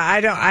anything. Yeah,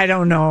 I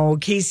don't know.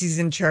 Casey's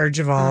in charge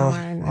of all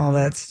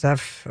that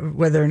stuff,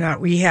 whether or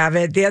not we have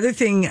it. The other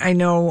thing I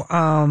know.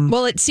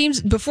 Well, it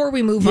seems, before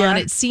we move on,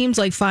 it seems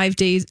like 5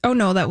 days. Oh,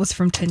 no, that was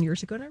from 10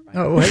 years ago. Never mind.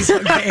 Oh, it was?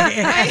 Okay.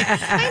 I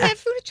had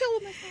food to chill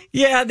with my phone.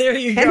 Yeah, there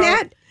you go.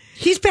 And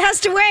he's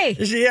passed away.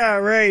 Yeah,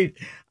 right.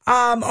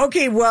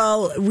 Okay,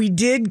 well, we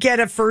did get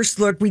a first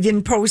look. We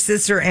didn't post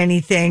this or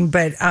anything,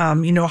 but,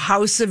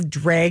 House of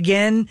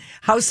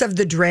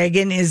the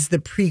Dragon is the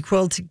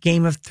prequel to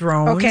Game of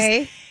Thrones.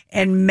 Okay.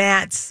 And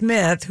Matt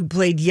Smith, who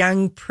played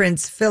young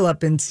Prince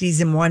Philip in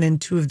season 1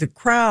 and 2 of The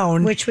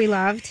Crown, which we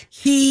loved.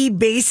 He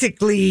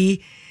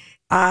basically,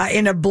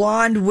 in a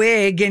blonde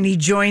wig, and he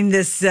joined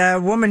this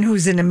woman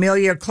who's an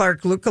Emilia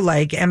Clarke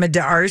lookalike, Emma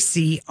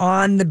D'Arcy,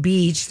 on the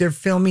beach. They're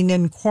filming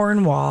in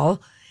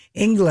Cornwall,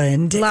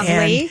 England. Lovely.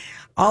 And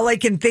all I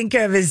can think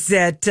of is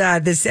that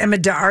this Emma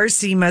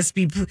D'Arcy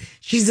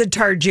she's a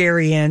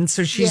Targaryen,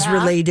 so she's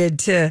related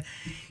to,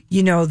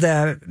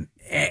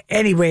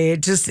 anyway,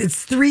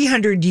 it's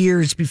 300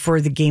 years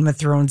before the Game of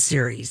Thrones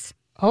series.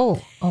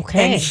 Oh,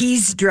 okay. And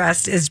he's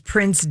dressed as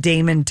Prince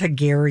Daemon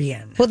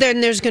Targaryen. Well,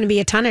 then there's going to be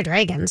a ton of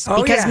dragons.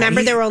 Because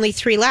remember, there were only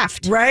 3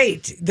 left.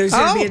 Right. There's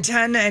going to be a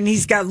ton. And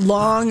he's got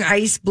long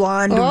ice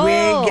blonde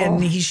wig,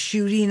 and he's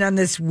shooting on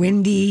this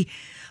windy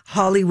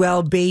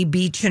Holywell Bay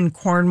Beach in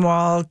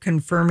Cornwall,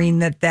 confirming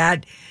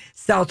that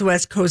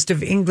southwest coast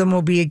of England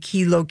will be a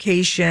key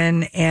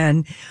location.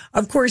 And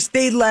of course,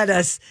 they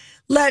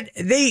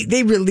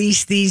they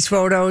released these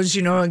photos,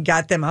 and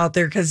got them out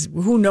there, because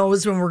who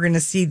knows when we're going to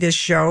see this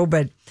show.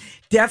 But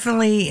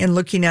definitely, in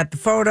looking at the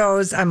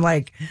photos, I'm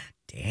like,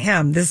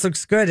 damn, this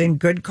looks good. And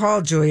good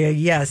call, Julia.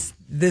 Yes,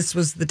 this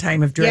was the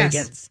time of dragons.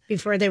 Yes,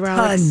 before they were all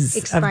tons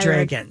expired, of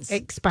dragons.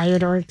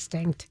 Expired or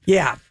extinct.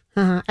 Yeah.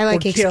 I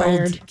like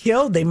expired.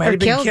 Killed. They might have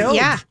been killed.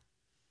 Yeah.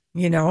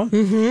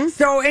 Mm-hmm.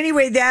 So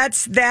anyway,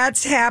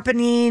 that's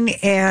happening.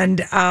 And,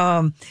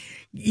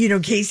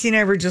 Casey and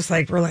I were just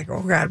like,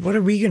 oh God, what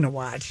are we going to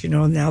watch?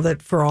 Now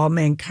that For All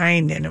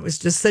Mankind. And it was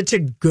just such a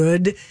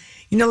good,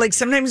 like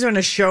sometimes when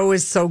a show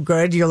is so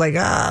good, you're like,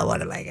 oh, what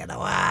am I going to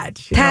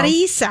watch?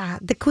 Teresa,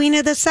 the Queen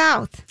of the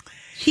South.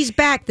 She's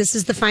back. This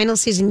is the final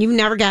season. You've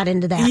never got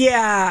into that.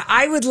 Yeah,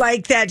 I would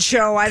like that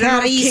show. I don't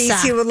know if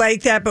Casey would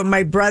like that, but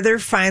my brother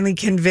finally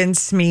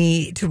convinced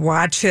me to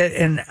watch it.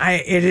 And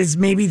it is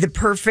maybe the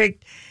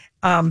perfect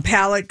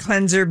palate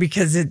cleanser,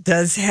 because it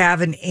does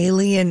have an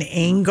alien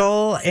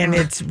angle, and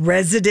it's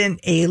Resident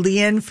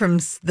Alien from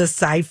the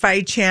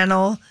Sci-Fi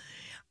Channel.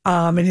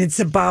 And it's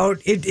about,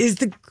 it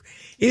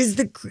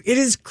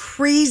is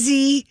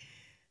crazy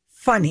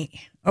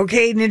funny.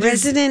 Okay, and it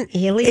Resident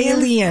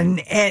Alien,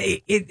 and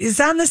it is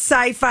on the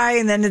Sci-Fi,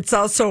 and then it's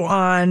also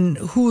on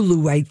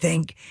Hulu, I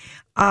think.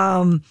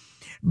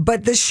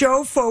 But the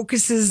show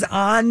focuses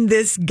on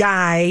this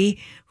guy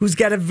who's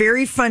got a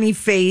very funny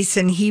face,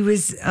 and he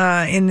was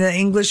in the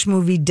English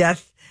movie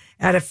Death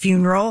at a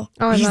Funeral.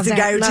 Oh, he's the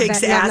guy who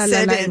takes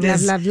acid and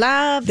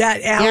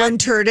that Alan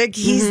Tudyk.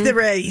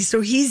 He's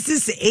so he's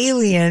this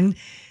alien.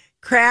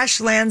 Crash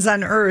lands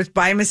on Earth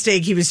by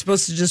mistake. He was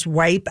supposed to just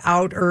wipe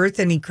out Earth,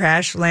 and he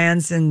crash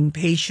lands in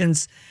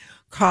Patience,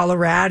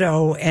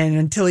 Colorado, and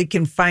until he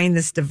can find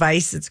this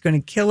device that's going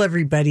to kill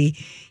everybody,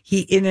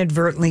 he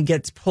inadvertently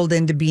gets pulled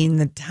into being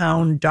the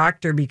town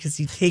doctor because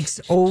he takes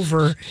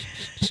over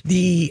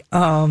the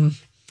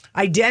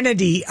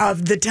identity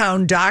of the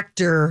town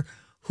doctor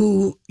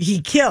who he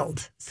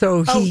killed.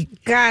 So he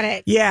got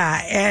it.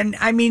 Yeah. And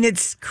I mean,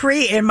 it's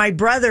crazy. And my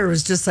brother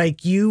was just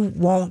like, you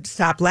won't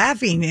stop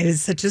laughing. It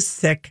is such a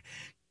sick,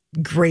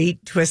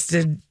 great,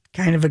 twisted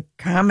kind of a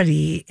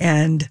comedy,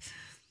 and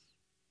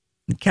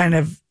kind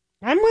of.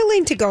 I'm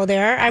willing to go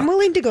there. I'm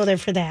willing to go there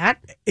for that.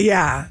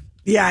 Yeah.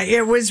 Yeah.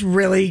 It was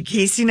really,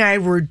 Casey and I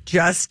were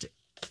just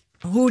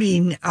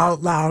hooting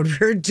out loud.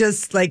 We're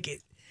just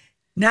like,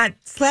 not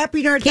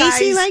slapping our thighs.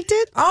 Casey liked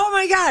it? Oh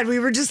my God. We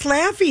were just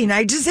laughing.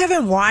 I just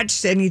haven't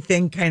watched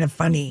anything kind of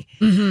funny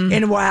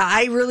in a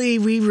while.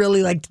 We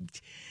really liked,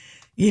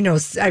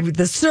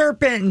 the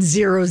Serpent and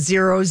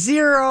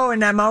 000.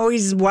 And I'm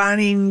always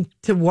wanting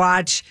to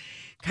watch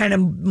kind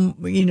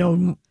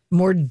of,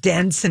 more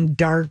dense and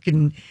dark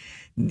and,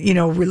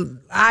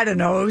 I don't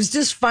know. It was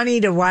just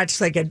funny to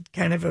watch like a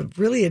kind of a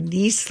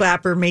knee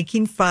slapper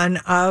making fun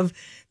of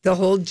the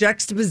whole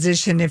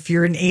juxtaposition. If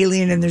you're an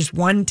alien and there's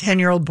one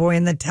 10-year-old boy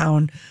in the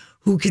town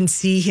who can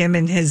see him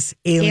in his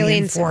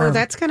alien form. Oh,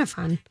 that's kind of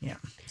fun. Yeah.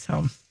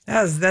 So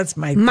that's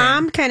my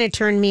mom thing. kind of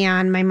turned me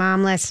on. My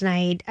mom last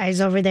night, I was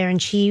over there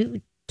and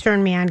she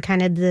turned me on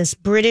kind of this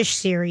British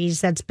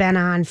series that's been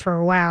on for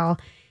a while.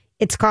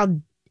 It's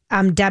called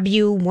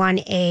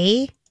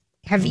W1A.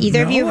 Have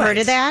either of you heard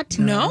of that?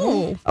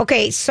 No.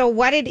 Okay, so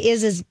what it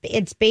is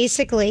it's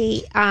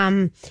basically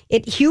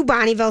Hugh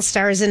Bonneville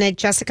stars in it,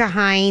 Jessica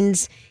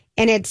Hines,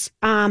 and it's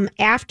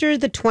after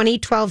the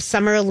 2012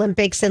 Summer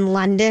Olympics in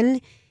London.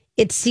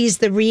 It sees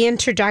the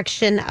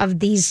reintroduction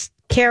of these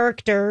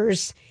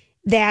characters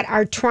that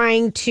are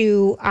trying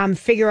to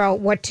figure out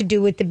what to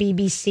do with the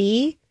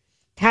BBC,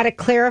 how to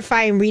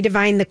clarify and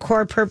redefine the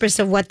core purpose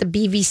of what the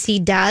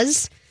BBC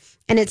does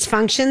and its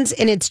functions,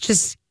 and it's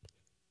just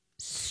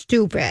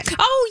stupid.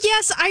 Oh,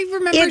 yes. I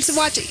remember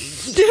watching.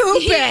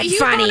 Stupid. Hugh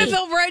funny.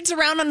 Bonneville rides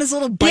around on his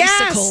little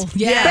bicycle.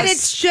 Yes. But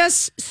it's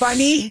just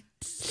funny.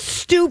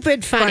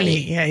 Stupid funny.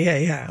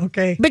 Yeah.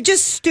 Okay. But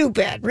just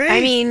stupid. Right. I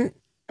mean,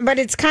 but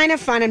it's kind of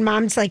fun. And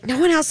mom's like, no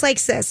one else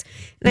likes this.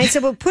 And I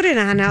said, well, put it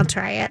on. I'll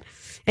try it.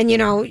 And,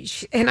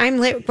 and I'm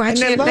watching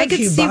it. And I could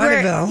see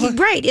Bonneville.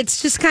 Right.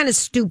 It's just kind of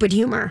stupid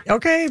humor.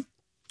 Okay.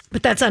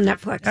 But that's on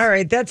Netflix. All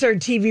right. That's our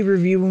TV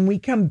review. When we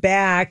come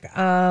back,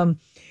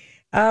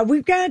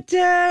 we've got,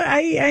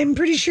 I'm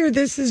pretty sure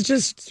this is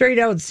just straight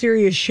out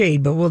serious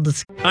shade, but we'll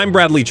discuss. I'm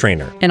Bradley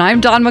Trainer. And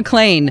I'm Don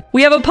McClain.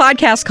 We have a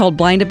podcast called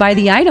Blinded by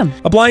the Item.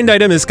 A blind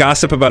item is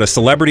gossip about a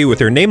celebrity with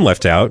their name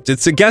left out.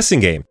 It's a guessing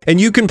game, and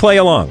you can play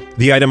along.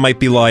 The item might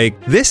be like,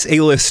 this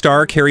A-list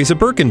star carries a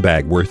Birkin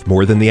bag worth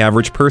more than the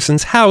average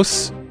person's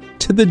house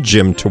to the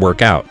gym to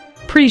work out.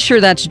 Pretty sure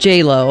that's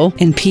J-Lo.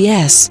 And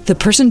P.S. the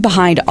person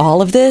behind all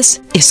of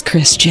this is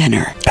Kris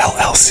Jenner,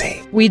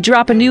 LLC. We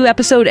drop a new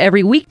episode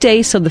every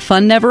weekday so the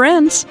fun never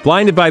ends.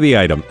 Blinded by the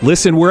Item.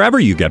 Listen wherever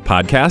you get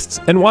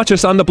podcasts and watch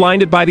us on the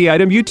Blinded by the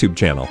Item YouTube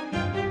channel.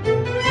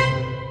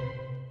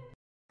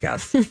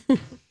 Yes.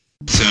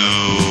 So,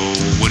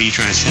 what are you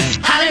trying to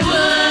say?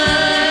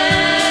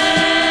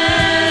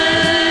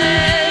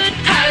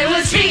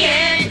 Hollywood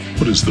speaking.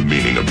 What is the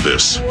meaning of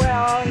this?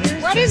 Well,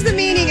 what is the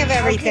meaning of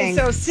everything? Okay,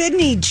 so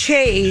Sydney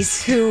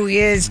Chase, who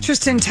is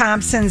Tristan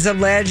Thompson's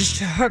alleged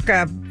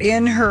hookup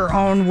in her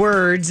own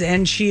words,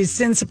 and she has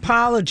since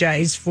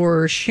apologized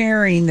for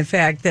sharing the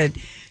fact that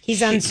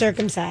he's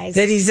uncircumcised.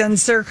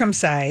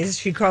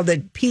 She called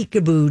it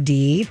peekaboo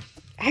D.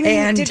 I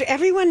mean, did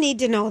everyone need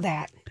to know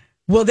that?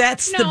 Well,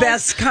 that's the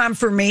best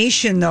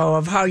confirmation, though,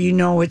 of how you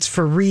know it's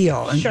for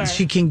real. And Sure.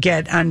 she can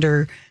get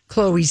under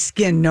Chloe's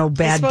skin, no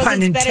bad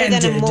pun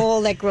intended. Better than a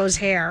mole that grows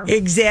hair.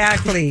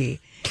 Exactly.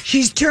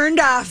 She's turned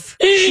off.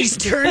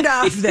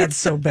 That's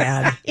so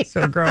bad.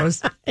 So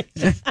gross.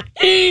 Well,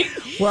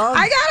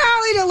 I got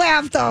Holly to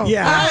laugh, though.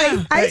 Yeah.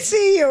 Holly, I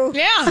see you.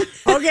 Yeah.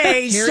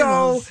 Okay,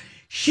 so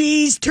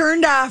she's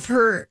turned off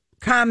her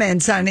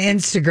comments on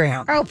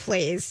Instagram. Oh,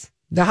 please.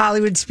 The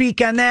Hollywood speak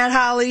on that,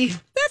 Holly?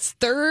 That's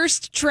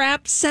thirst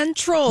trap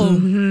central.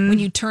 When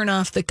you turn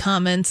off the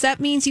comments, that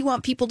means you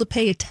want people to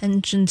pay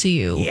attention to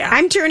you. Yeah.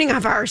 I'm turning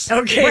off ours.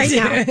 Okay, right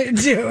now.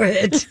 do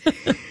it.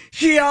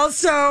 She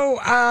also,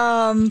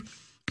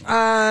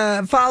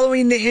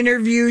 following the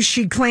interview,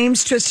 she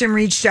claims Tristan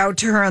reached out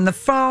to her on the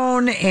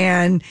phone,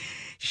 and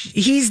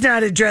he's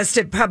not addressed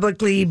it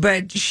publicly,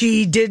 but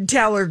she did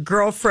tell her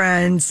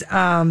girlfriends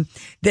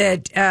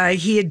that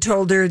he had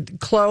told her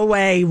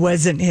Chloe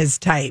wasn't his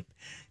type.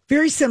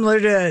 Very similar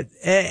to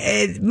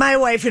my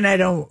wife and I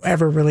don't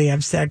ever really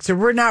have sex, or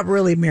we're not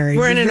really married.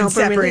 We're in an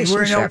open relationship.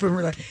 We're in an open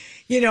relationship.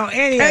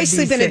 I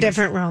sleep in a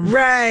different room.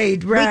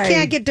 Right. We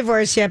can't get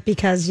divorced yet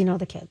because,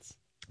 the kids.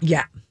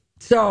 Yeah.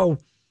 So,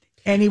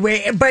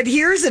 anyway, but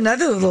here's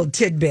another little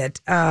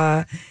tidbit.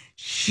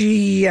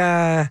 She,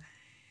 and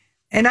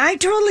I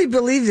totally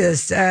believe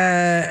this.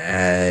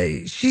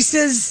 She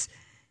says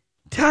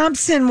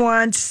Thompson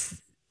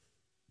wants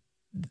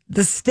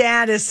the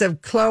status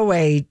of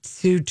Chloe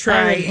to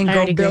try and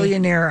go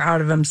billionaire out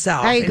of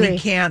himself. I agree. And he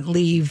can't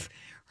leave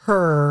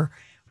her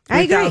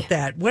without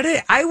that.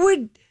 I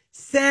would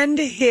send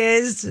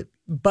his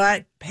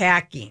butt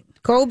packing.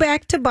 Go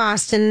back to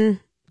Boston.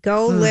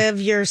 Go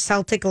live your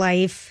Celtic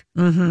life.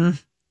 Yeah.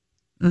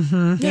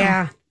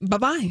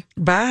 Bye-bye.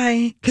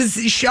 Bye.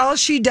 Because all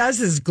she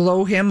does is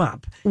glow him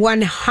up.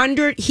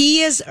 100.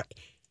 He is...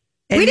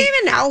 we didn't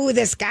even know who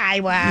this guy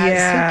was.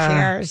 Yeah. Who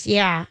cares?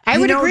 Yeah. I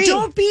would agree.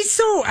 Don't be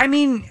so... I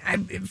mean,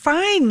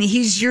 fine,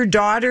 he's your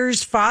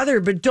daughter's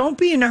father, but don't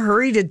be in a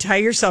hurry to tie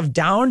yourself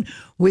down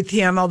with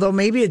him, although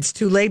maybe it's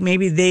too late.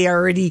 Maybe they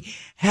already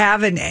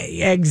have an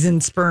eggs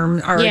and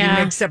sperm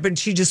already mixed up, and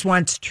she just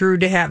wants True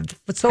to have...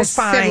 So a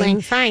fine.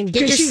 sibling, fine. Get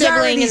your she's sibling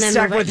already and then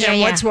stuck move with on. him.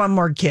 Yeah, What's one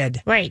more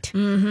kid? Right.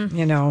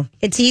 You know?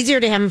 It's easier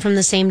to have him from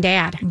the same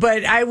dad.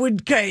 But I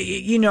would,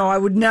 I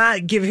would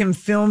not give him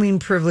filming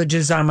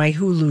privileges on my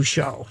Hulu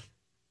show.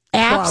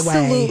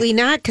 Absolutely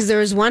not, because there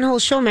was one whole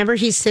show. Remember,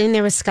 he's sitting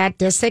there with Scott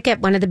Disick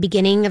at one of the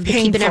beginning of the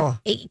Keeping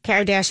Up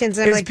Kardashians.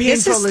 And I'm like,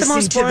 this is the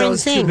most boring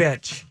thing.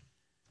 Bitch.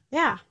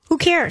 Yeah, who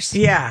cares?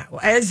 Yeah,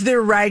 as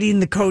they're riding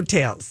the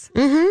coattails.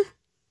 Mm-hmm.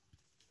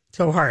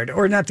 So hard,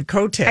 or not the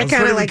coattails. I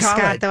kind of like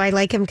Scott, though. I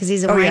like him because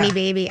he's a whiny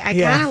baby. I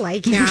kind of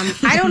like him.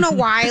 I don't know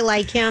why I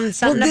like him.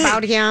 Something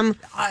about him.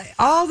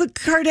 All the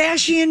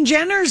Kardashian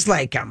Jenners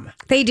like him.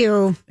 They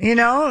do.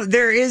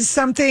 There is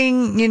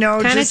something,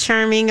 kind of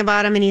charming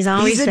about him, and he's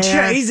always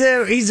there.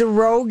 He's a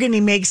rogue, and he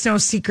makes no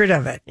secret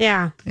of it.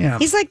 Yeah.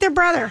 He's like their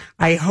brother.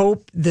 I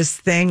hope this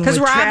thing because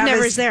Rob Travis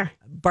never's there.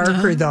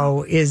 Barker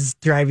though is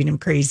driving him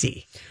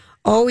crazy.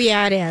 Oh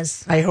yeah, it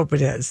is. I hope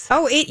it is.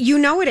 Oh, it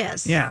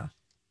is. Yeah.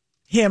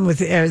 Him with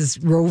as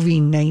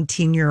roving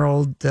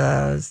 19-year-old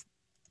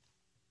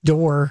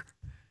door.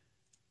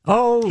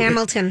 Oh,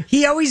 Hamilton.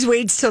 He always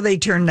waits till they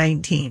turn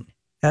 19.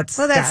 That's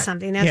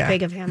something. That's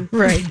big of him.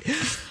 Right.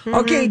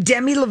 Okay,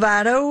 Demi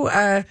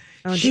Lovato.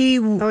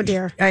 Oh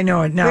dear. I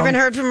know it now. We haven't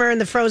heard from her in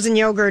the frozen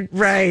yogurt.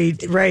 Right.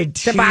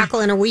 Debacle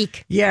in a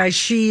week. Yeah,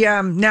 she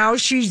now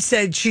she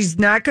said she's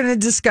not going to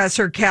discuss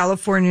her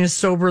California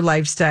sober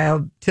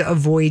lifestyle to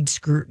avoid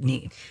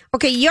scrutiny.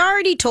 Okay, you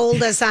already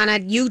told us on a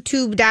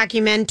YouTube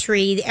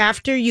documentary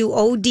after you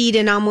OD'd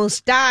and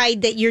almost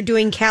died that you're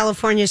doing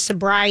California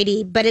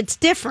sobriety, but it's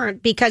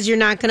different because you're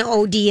not going to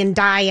OD and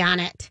die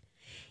on it.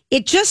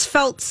 It just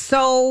felt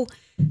so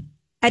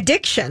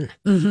addiction.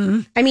 Mm-hmm.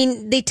 I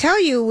mean, they tell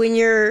you when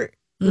you're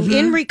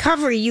in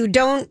recovery, you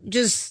don't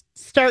just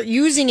start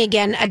using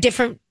again a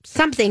different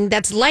something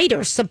that's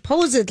lighter,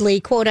 supposedly,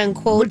 quote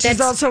unquote. Which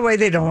is also why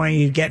they don't want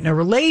you to get in a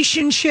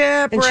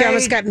relationship. And right? she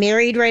almost got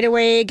married right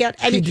away.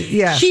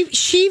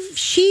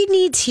 She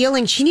needs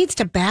healing. She needs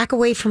to back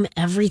away from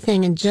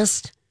everything and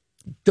just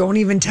don't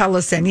even tell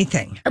us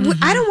anything. I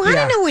don't want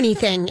to know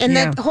anything. And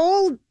that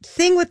whole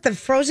thing with the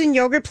frozen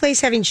yogurt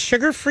place having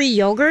sugar-free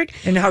yogurt.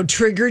 And how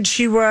triggered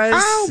she was.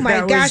 Oh,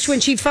 my gosh. When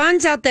she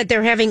finds out that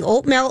they're having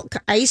oat milk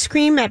ice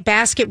cream at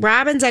Baskin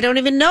Robbins, I don't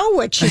even know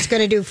what she's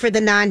going to do for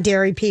the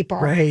non-dairy people.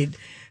 Right.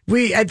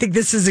 I think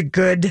this is a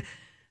good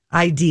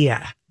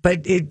idea.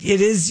 But it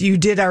is, you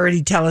did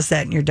already tell us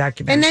that in your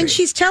documentary. And then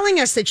she's telling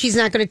us that she's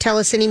not going to tell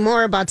us any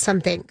more about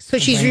something. So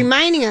she's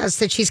reminding us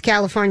that she's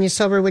California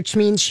sober, which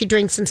means she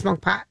drinks and smokes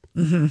pot.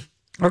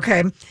 Mm-hmm.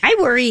 Okay. I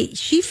worry.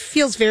 She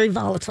feels very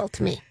volatile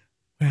to me.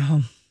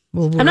 Well,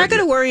 I'm not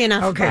going to worry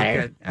enough about Okay,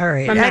 her. good. All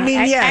right. I'm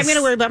yes. going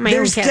to worry about my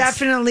own kids. There's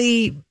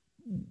definitely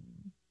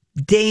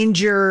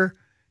danger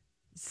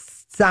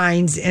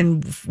signs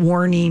and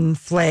warning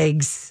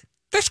flags.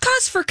 There's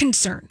cause for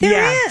concern.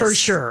 There is. For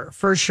sure.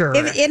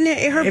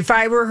 If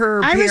I were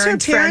her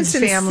parents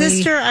and family,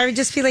 sister, I would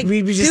just be like,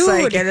 we'd be just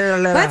dude, like,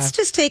 let's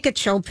just take a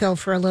chill pill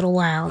for a little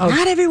while. Okay.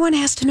 Not everyone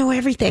has to know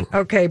everything.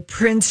 Okay,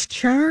 Prince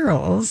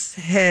Charles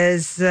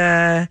has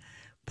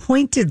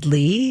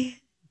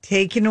pointedly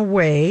taken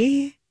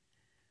away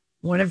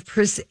one of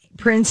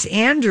Prince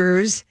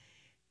Andrew's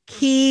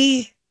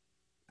key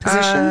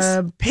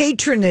positions,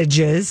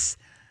 patronages.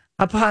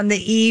 Upon the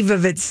eve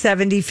of its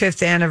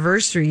 75th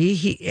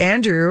anniversary,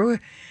 Andrew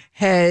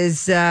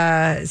has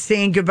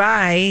saying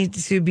goodbye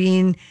to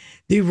being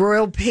the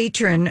royal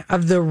patron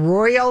of the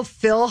Royal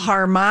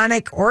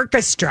Philharmonic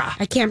Orchestra.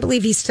 I can't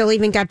believe he still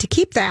even got to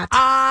keep that.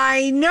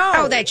 I know.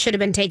 Oh, that should have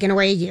been taken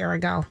away a year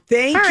ago.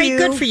 Thank you. All right,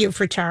 good for you,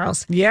 for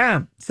Charles.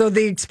 Yeah. So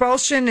the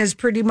expulsion is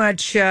pretty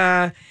much,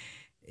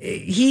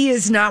 he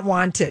is not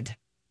wanted.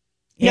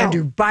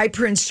 Andrew, by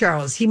Prince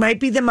Charles. He might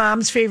be the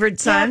mom's favorite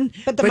son,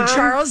 but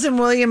Charles and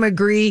William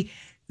agree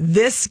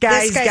this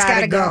guy's got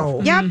to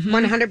go. Yep,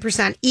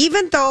 100%.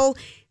 Even though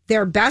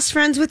they're best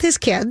friends with his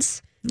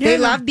kids, they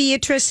love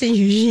Beatrice and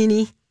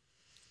Eugenie.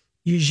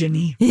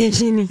 Eugenie.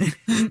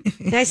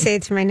 I say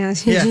it through my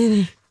nose.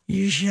 Eugenie.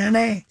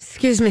 Eugenie.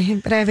 Excuse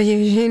me, but I have a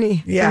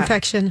Eugenie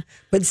infection.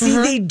 But see,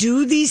 they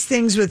do these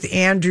things with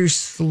Andrew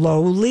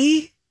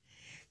slowly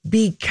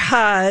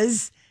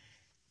because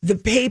the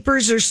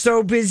papers are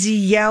so busy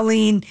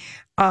yelling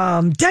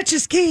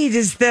Duchess Kate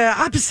is the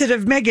opposite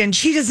of Meghan.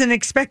 She doesn't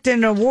expect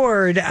an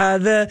award.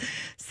 The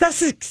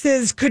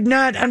Sussexes could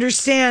not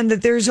understand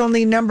that there's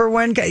only number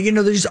one guy.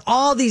 There's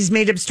all these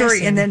made up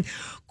stories. And then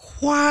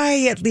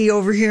quietly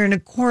over here in a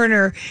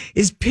corner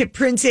is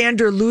Prince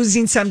Andrew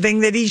losing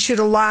something that he should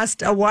have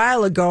lost a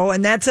while ago.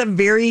 And that's a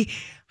very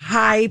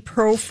high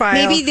profile.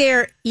 Maybe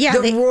they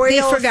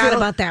forgot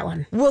about that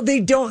one. Well, they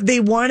don't.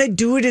 They want to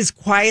do it as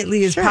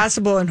quietly as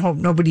possible and hope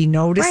nobody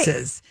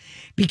notices. Right.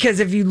 Because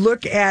if you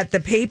look at the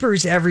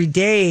papers every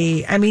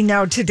day,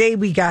 now today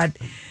we got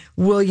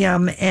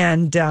William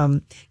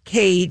and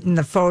Kate in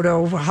the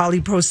photo.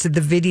 Holly posted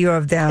the video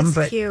of them.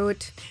 It's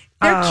cute.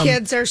 Their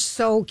kids are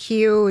so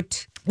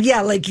cute.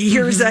 Yeah,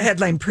 here's a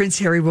headline. Prince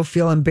Harry will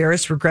feel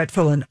embarrassed,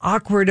 regretful, and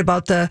awkward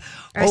about the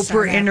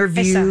Oprah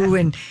interview.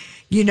 And,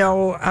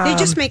 they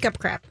just make up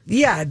crap.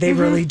 Yeah, they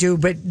really do.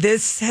 But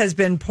this has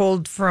been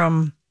pulled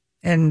from,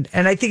 and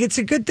I think it's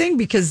a good thing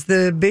because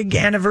the big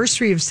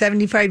anniversary of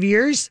 75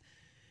 years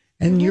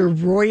and you're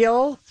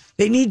royal,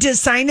 they need to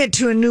assign it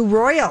to a new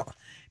royal.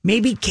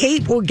 Maybe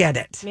Kate will get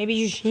it. Maybe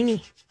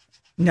Eugenie.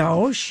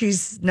 No,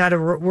 she's not a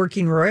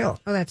working royal.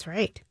 Oh, that's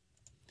right.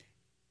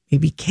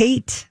 Maybe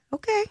Kate.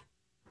 Okay.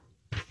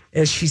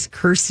 As she's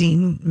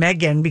cursing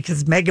Meghan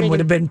because Meghan would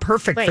have been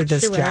perfect for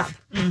this job.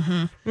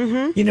 Mm-hmm.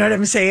 Mm-hmm. You know what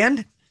I'm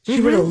saying? She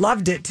would have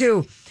loved it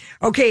too.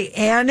 Okay,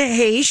 Anne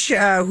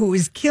Heche, who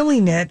is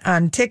killing it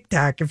on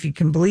TikTok, if you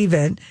can believe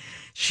it.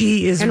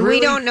 She is and we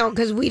don't know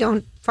because we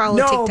don't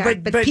follow TikTok,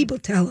 but people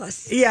tell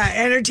us. Yeah,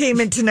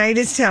 Entertainment Tonight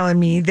is telling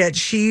me that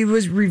she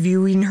was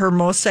reviewing her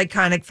most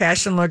iconic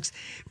fashion looks,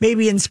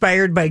 maybe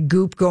inspired by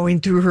Goop going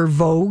through her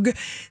Vogue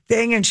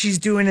thing, and she's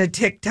doing a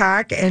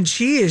TikTok, and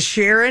she is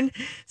sharing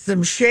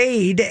some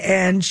shade,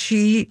 and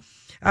she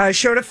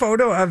showed a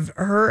photo of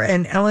her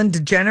and Ellen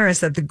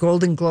DeGeneres at the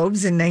Golden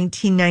Globes in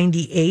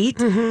 1998,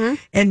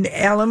 and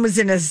Ellen was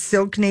in a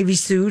silk navy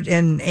suit,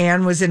 and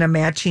Anne was in a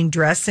matching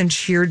dress and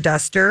sheer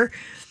duster.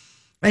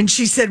 And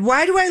she said,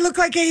 "Why do I look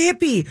like a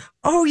hippie?"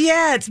 Oh,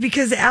 yeah, it's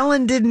because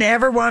Ellen didn't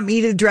ever want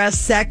me to dress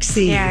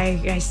sexy. Yeah,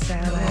 I saw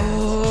that.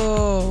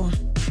 Oh.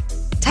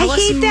 I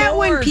hate that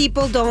when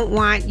people don't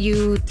want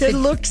you to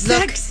look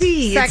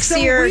sexy.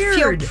 Sexy or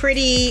feel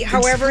pretty.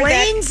 However,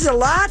 explains a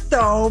lot,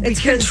 though. It's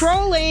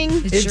controlling.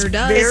 It sure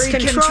does. Very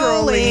it's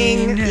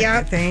controlling.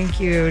 Yeah. Thank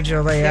you,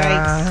 Julia.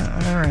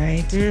 Yikes. All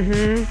right.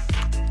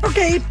 Mm-hmm.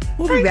 Okay,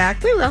 we'll be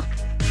back. We will.